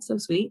 oh, that's so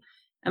sweet.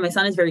 And my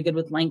son is very good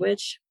with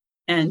language.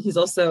 And he's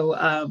also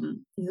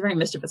he's a very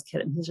mischievous kid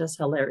and he's just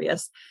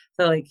hilarious.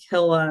 So like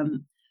he'll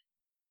kind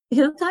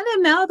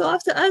of mouth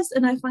off to us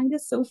and I find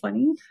it so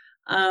funny.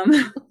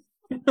 Um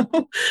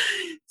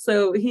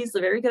so he's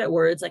very good at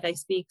words. Like I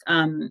speak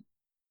a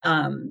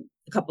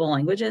couple of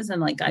languages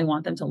and like I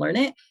want them to learn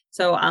it.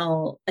 So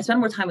I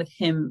spend more time with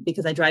him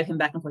because I drive him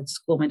back and forth to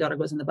school. My daughter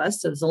goes in the bus,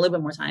 so there's a little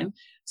bit more time.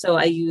 So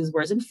I use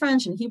words in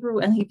French and Hebrew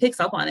and he picks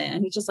up on it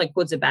and he just like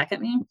puts it back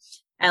at me.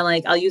 And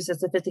like I'll use a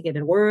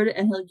sophisticated word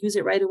and he'll use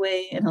it right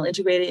away and he'll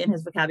integrate it in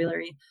his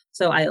vocabulary.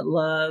 So I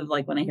love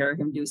like when I hear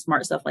him do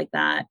smart stuff like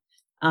that.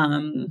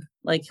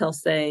 Like he'll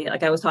say,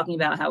 like I was talking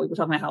about how we were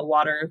talking about how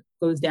water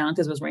goes down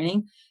because it was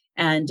raining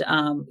and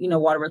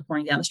water was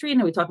pouring down the street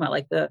and we talked about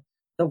like the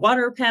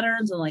water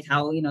patterns and like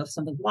how if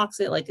something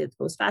blocks it like it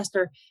goes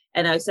faster.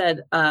 And I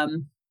said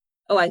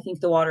I think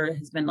the water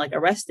has been like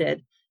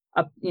arrested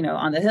up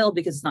on the hill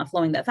because it's not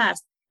flowing that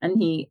fast.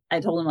 And I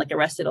told him like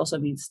arrested also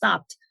means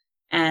stopped,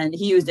 and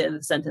he used it in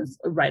the sentence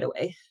right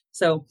away.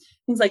 So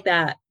things like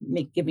that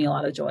give me a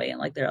lot of joy. And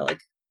like they're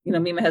like me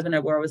and my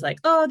husband were always like,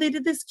 oh, they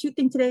did this cute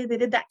thing today, they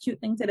did that cute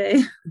thing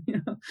today.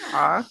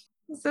 Aw,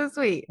 so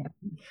sweet.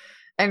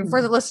 And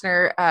for the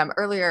listener,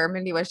 earlier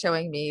Mindy was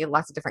showing me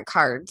lots of different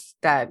cards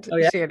that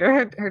she and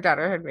her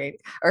daughter had made,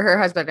 or her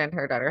husband and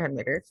her daughter had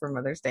made her for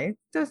Mother's Day.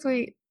 So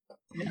sweet.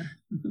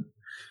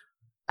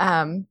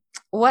 Yeah.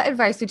 What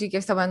advice would you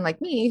give someone like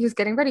me who's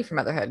getting ready for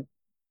motherhood?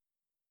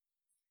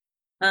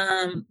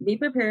 Be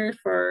prepared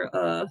for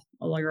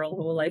your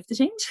whole life to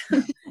change.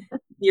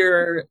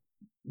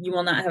 You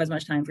will not have as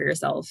much time for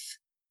yourself.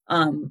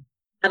 I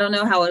don't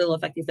know how it'll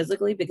affect you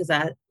physically because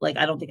I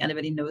don't think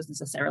anybody knows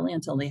necessarily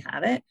until they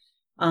have it.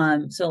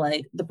 So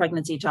like the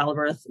pregnancy,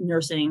 childbirth,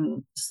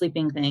 nursing,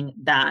 sleeping thing,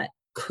 that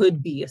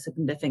could be a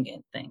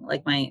significant thing.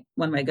 Like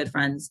one of my good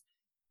friends,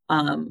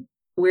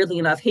 weirdly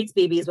enough, hates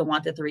babies but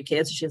wanted 3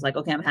 kids. So she's like,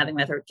 okay, I'm having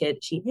my 3rd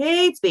kid. She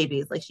hates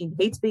babies. Like she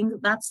hates being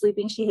not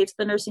sleeping. She hates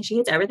the nursing. She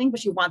hates everything,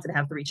 but she wanted to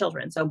have 3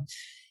 children. So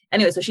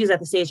anyway, so she's at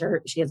the stage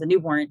where she has a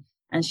newborn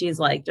and she's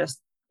like,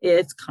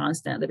 it's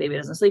constant. The baby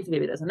doesn't sleep. The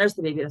baby doesn't nurse.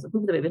 The baby doesn't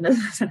poop. The baby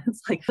doesn't.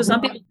 It's like, so some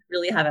people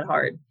really have it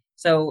hard.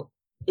 So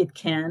it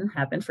can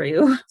happen for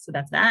you. So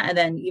that's that. And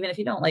then even if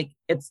you don't, like,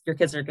 your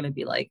kids are going to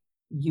be like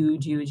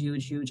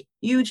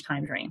huge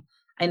time drain.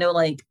 I know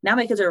like now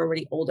my kids are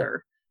already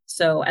older.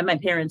 So, and my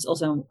parents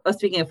also,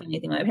 speaking of funny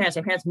thing, my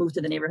parents moved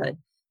to the neighborhood.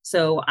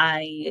 So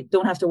I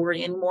don't have to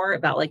worry anymore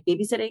about like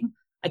babysitting.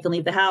 I can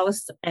leave the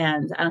house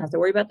and I don't have to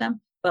worry about them.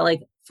 But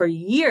like for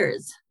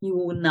years, you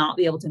will not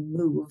be able to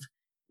move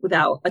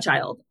without a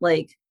child.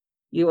 Like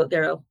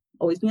they'll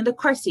always be in the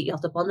car seat. You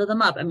have to bundle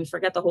them up. I mean,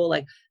 forget the whole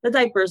like the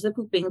diapers, the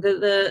pooping,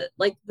 the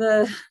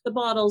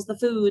bottles, the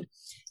food,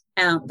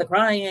 the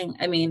crying.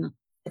 I mean,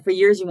 for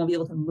years you won't be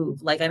able to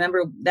move. Like I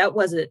remember that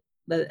was a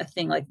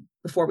thing. Like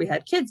before we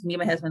had kids, me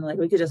and my husband, like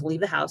we could just leave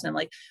the house and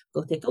like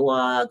go take a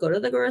walk, go to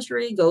the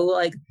grocery, go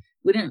like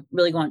we didn't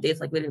really go on dates.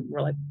 Like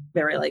we're like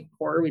very like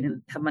poor. We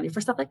didn't have money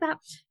for stuff like that.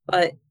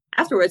 But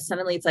afterwards,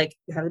 suddenly it's like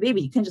you have a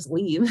baby, you can just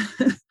leave.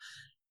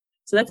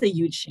 So that's a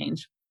huge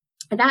change.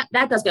 And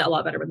that does get a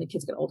lot better when the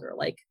kids get older.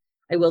 Like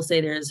I will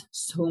say there's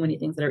so many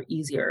things that are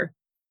easier.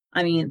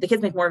 I mean, the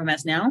kids make more of a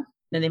mess now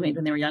than they made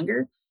when they were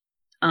younger.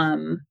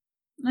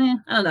 I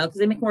don't know, because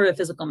they make more of a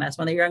physical mess.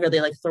 When they're younger,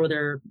 they like throw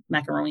their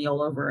macaroni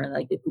all over and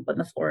like they poop on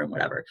the floor and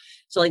whatever.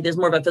 So like there's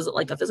more of a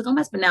physical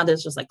mess, but now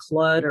there's just like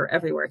clutter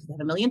everywhere because they have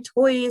a million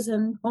toys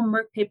and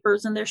homework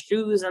papers and their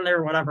shoes and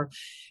their whatever.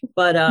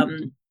 But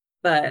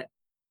but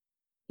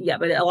yeah,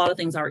 but a lot of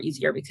things are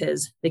easier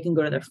because they can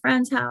go to their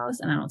friend's house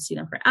and I don't see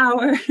them for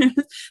hours.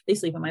 They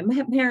sleep at my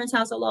parents'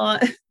 house a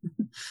lot.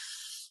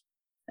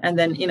 And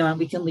then,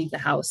 we can leave the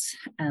house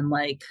and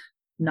like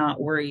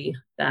not worry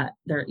that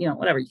they're,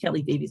 whatever, you can't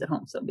leave babies at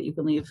home. So, but you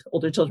can leave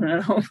older children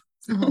at home.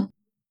 So. Mm-hmm.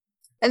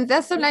 And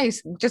that's so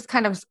nice. Just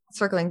kind of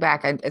circling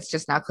back, it's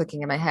just now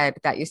clicking in my head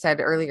that you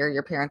said earlier,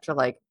 your parents were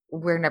like,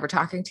 we're never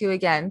talking to you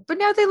again. But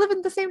now they live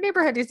in the same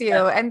neighborhood as you,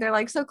 yeah. And they're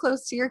like so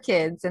close to your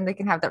kids and they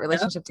can have that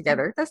relationship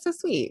together. That's so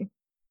sweet.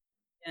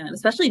 Yeah, and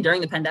especially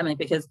during the pandemic,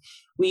 because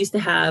we used to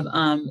have,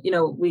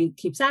 we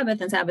keep Sabbath,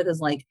 and Sabbath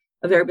is like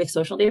a very big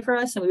social day for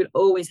us. And we would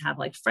always have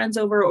like friends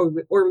over, or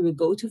we would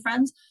go to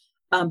friends.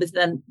 But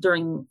then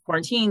during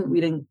quarantine,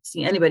 we didn't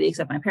see anybody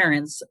except my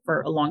parents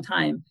for a long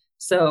time.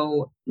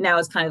 So now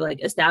it's kind of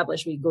like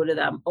established. We go to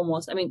them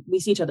almost. I mean, we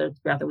see each other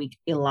throughout the week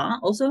a lot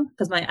also,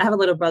 because I have a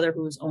little brother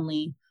who's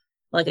only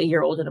like a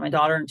year older than my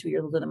daughter and 2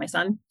 years older than my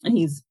son. And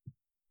he's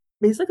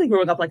basically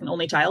growing up like an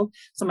only child.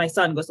 So my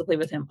son goes to play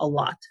with him a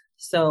lot.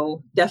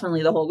 So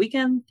definitely the whole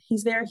weekend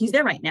he's there. He's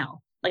there right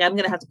now. Like I'm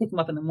going to have to pick him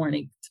up in the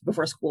morning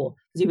before school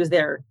because he was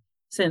there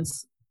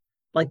since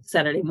like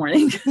Saturday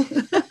morning.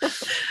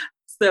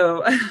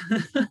 So,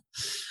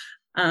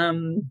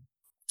 and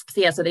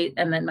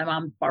then my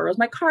mom borrows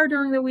my car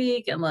during the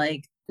week, and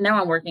like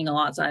now I'm working a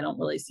lot, so I don't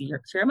really see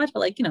her much, but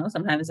like,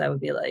 sometimes I would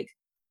be like,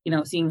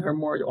 seeing her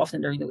more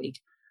often during the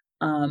week.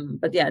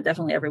 But yeah,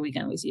 definitely every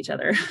weekend we see each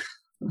other.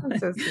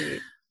 That's so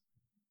sweet.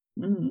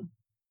 Mm-hmm.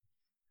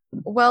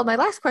 Well, my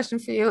last question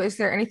for you, is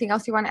there anything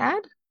else you want to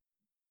add?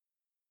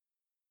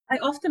 I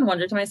often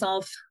wonder to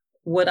myself,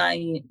 would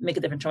I make a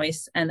different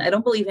choice? And I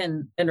don't believe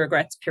in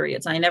regrets,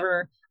 period. So I'm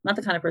not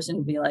the kind of person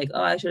who'd be like,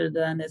 oh, I should have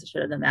done this, I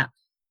should have done that.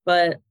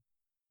 But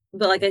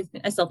like,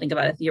 I still think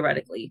about it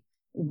theoretically.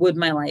 Would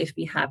my life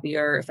be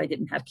happier if I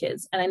didn't have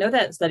kids? And I know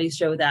that studies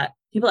show that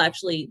people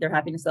actually, their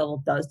happiness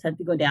level does tend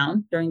to go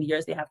down during the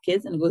years they have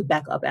kids and it goes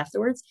back up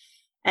afterwards.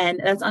 And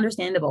that's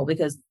understandable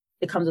because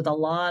it comes with a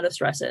lot of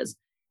stresses.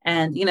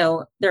 And,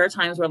 there are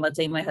times where, let's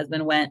say my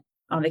husband went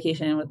on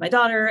vacation with my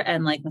daughter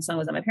and like my son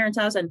was at my parents'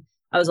 house and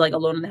I was like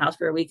alone in the house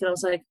for a week. And I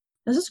was like,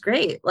 this is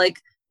great. Like,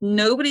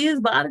 nobody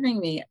is bothering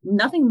me.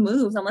 Nothing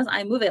moves unless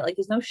I move it. Like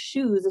there's no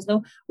shoes, there's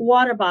no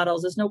water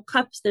bottles, there's no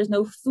cups, there's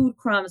no food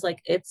crumbs.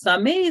 Like it's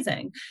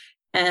amazing.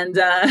 And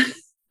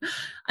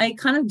I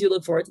kind of do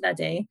look forward to that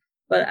day,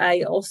 but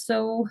I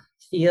also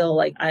feel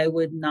like I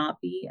would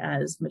not be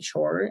as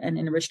mature and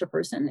enriched a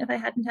person if I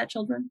hadn't had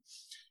children.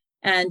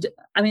 And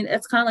I mean,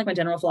 it's kind of like my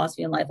general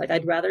philosophy in life. Like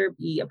I'd rather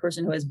be a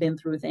person who has been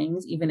through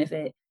things, even if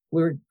they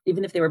were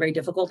very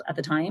difficult at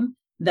the time,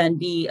 than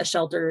be a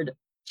sheltered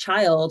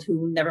child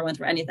who never went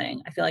through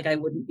anything. I feel like I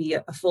wouldn't be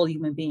a full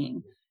human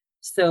being.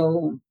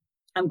 So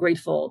I'm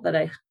grateful that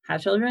I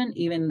have children,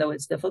 even though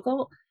it's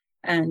difficult.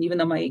 And even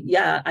though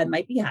I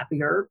might be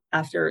happier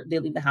after they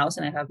leave the house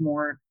and I have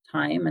more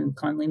time and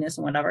cleanliness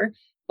and whatever,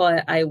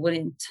 but I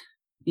wouldn't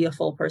be a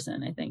full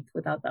person, I think,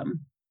 without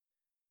them.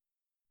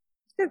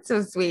 That's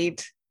so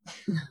sweet.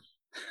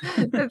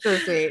 That's so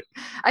sweet.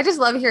 I just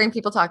love hearing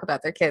people talk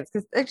about their kids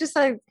because they're just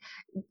like,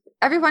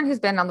 everyone who's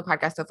been on the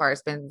podcast so far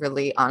has been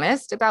really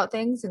honest about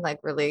things and like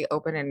really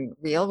open and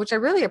real, which I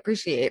really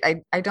appreciate.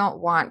 I don't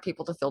want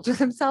people to filter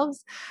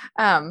themselves.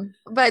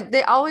 But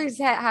they always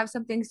have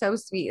something so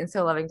sweet and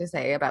so loving to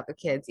say about the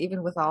kids,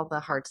 even with all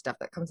the hard stuff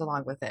that comes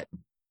along with it.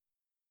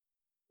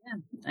 Yeah.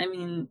 I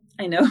mean,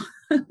 I know,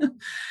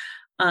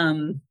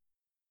 no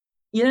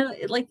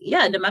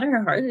matter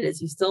how hard it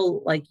is, you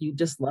still you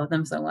just love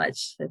them so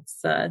much.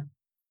 It's, I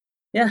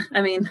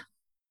mean,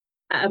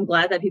 I'm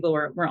glad that people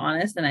were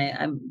honest, and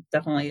I'm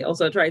definitely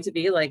also tried to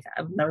be like,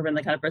 I've never been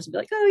the kind of person to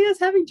be like, oh yes,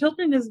 having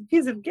children is a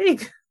piece of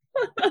cake.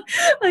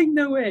 Like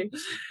no way.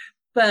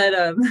 But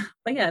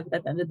yeah, at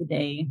the end of the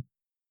day,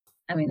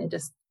 I mean, it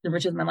just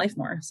enriches my life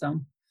more. So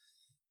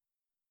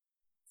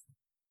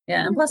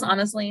yeah, and plus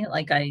honestly,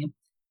 like I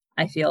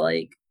feel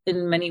like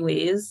in many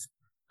ways,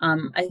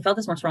 I felt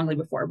this more strongly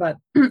before, but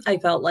I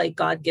felt like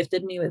God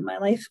gifted me with my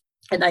life,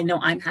 and I know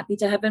I'm happy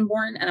to have been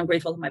born, and I'm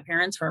grateful to my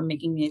parents for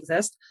making me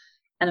exist.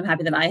 And I'm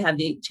happy that I have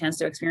the chance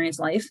to experience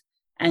life.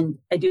 And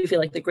I do feel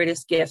like the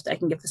greatest gift I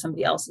can give to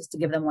somebody else is to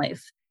give them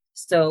life.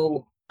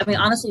 So, I mean,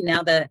 honestly,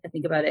 now that I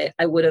think about it,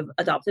 I would have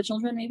adopted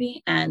children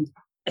maybe. And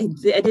I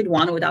did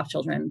want to adopt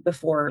children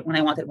before when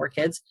I wanted more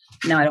kids.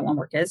 Now I don't want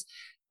more kids.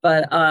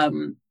 But I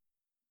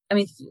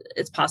mean,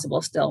 it's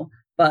possible still.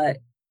 But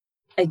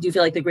I do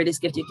feel like the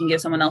greatest gift you can give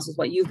someone else is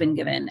what you've been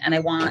given. And I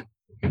want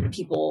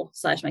people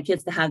 / my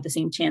kids to have the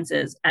same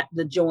chances at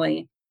the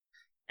joy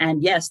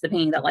and yes, the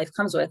pain that life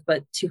comes with,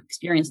 but to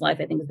experience life,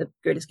 I think is the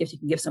greatest gift you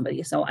can give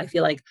somebody. So I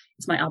feel like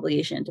it's my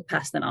obligation to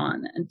pass that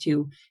on and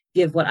to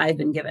give what I've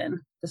been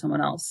given to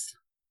someone else.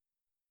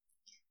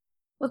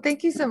 Well,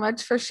 thank you so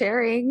much for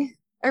sharing.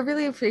 I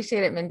really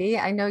appreciate it, Mindy.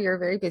 I know you're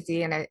very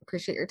busy and I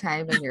appreciate your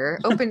time and your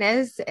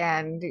openness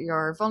and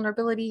your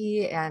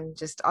vulnerability and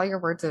just all your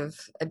words of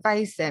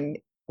advice and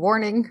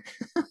warning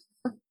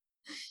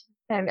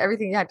and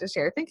everything you had to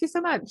share. Thank you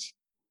so much.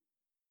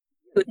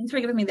 Thanks for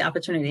giving me the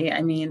opportunity.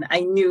 I mean,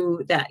 I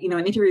knew that,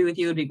 an interview with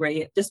you would be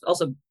great, just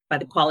also by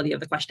the quality of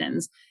the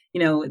questions.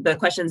 The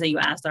questions that you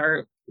asked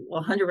are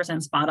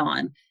 100% spot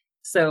on.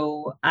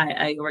 So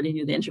I already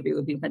knew the interview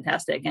would be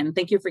fantastic. And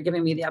thank you for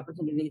giving me the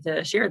opportunity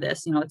to share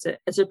this.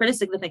 It's a pretty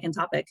significant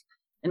topic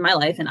in my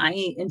life, and I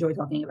enjoy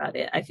talking about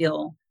it. I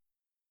feel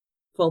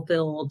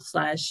fulfilled /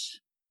 I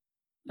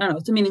don't know,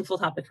 it's a meaningful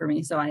topic for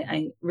me. So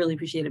I really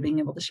appreciated being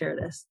able to share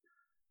this.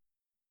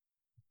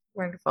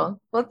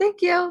 Wonderful. Well,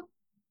 thank you.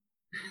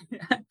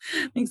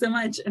 Thanks so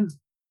much.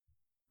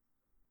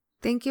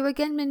 Thank you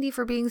again, Mindy,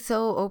 for being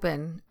so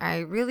open. I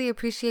really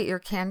appreciate your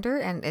candor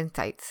and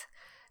insights.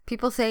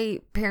 People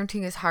say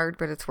parenting is hard,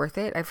 but it's worth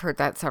it. I've heard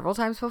that several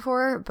times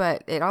before,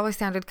 but it always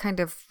sounded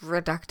kind of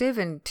reductive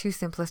and too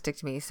simplistic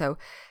to me. So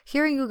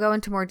hearing you go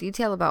into more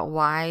detail about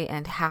why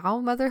and how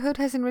motherhood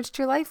has enriched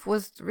your life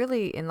was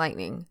really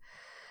enlightening.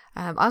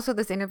 Also,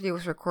 this interview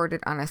was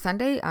recorded on a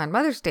Sunday, on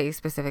Mother's Day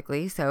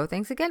specifically. So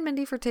thanks again,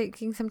 Mindy, for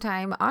taking some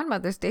time on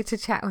Mother's Day to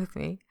chat with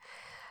me.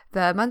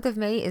 The month of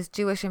May is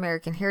Jewish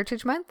American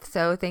Heritage Month.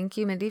 So thank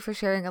you, Mindy, for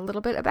sharing a little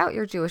bit about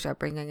your Jewish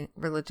upbringing,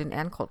 religion,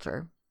 and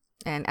culture.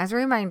 And as a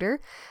reminder,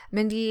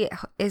 Mindy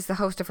is the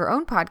host of her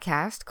own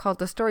podcast called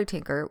The Story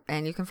Tinker,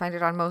 and you can find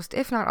it on most,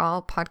 if not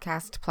all,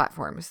 podcast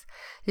platforms.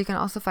 You can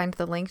also find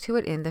the link to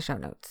it in the show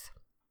notes.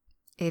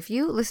 If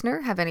you,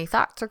 listener, have any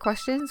thoughts or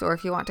questions, or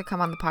if you want to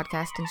come on the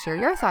podcast and share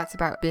your thoughts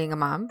about being a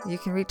mom, you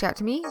can reach out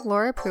to me,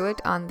 Laura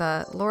Pruitt, on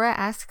the Laura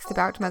Asks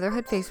About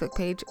Motherhood Facebook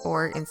page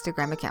or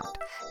Instagram account.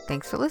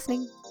 Thanks for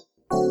listening.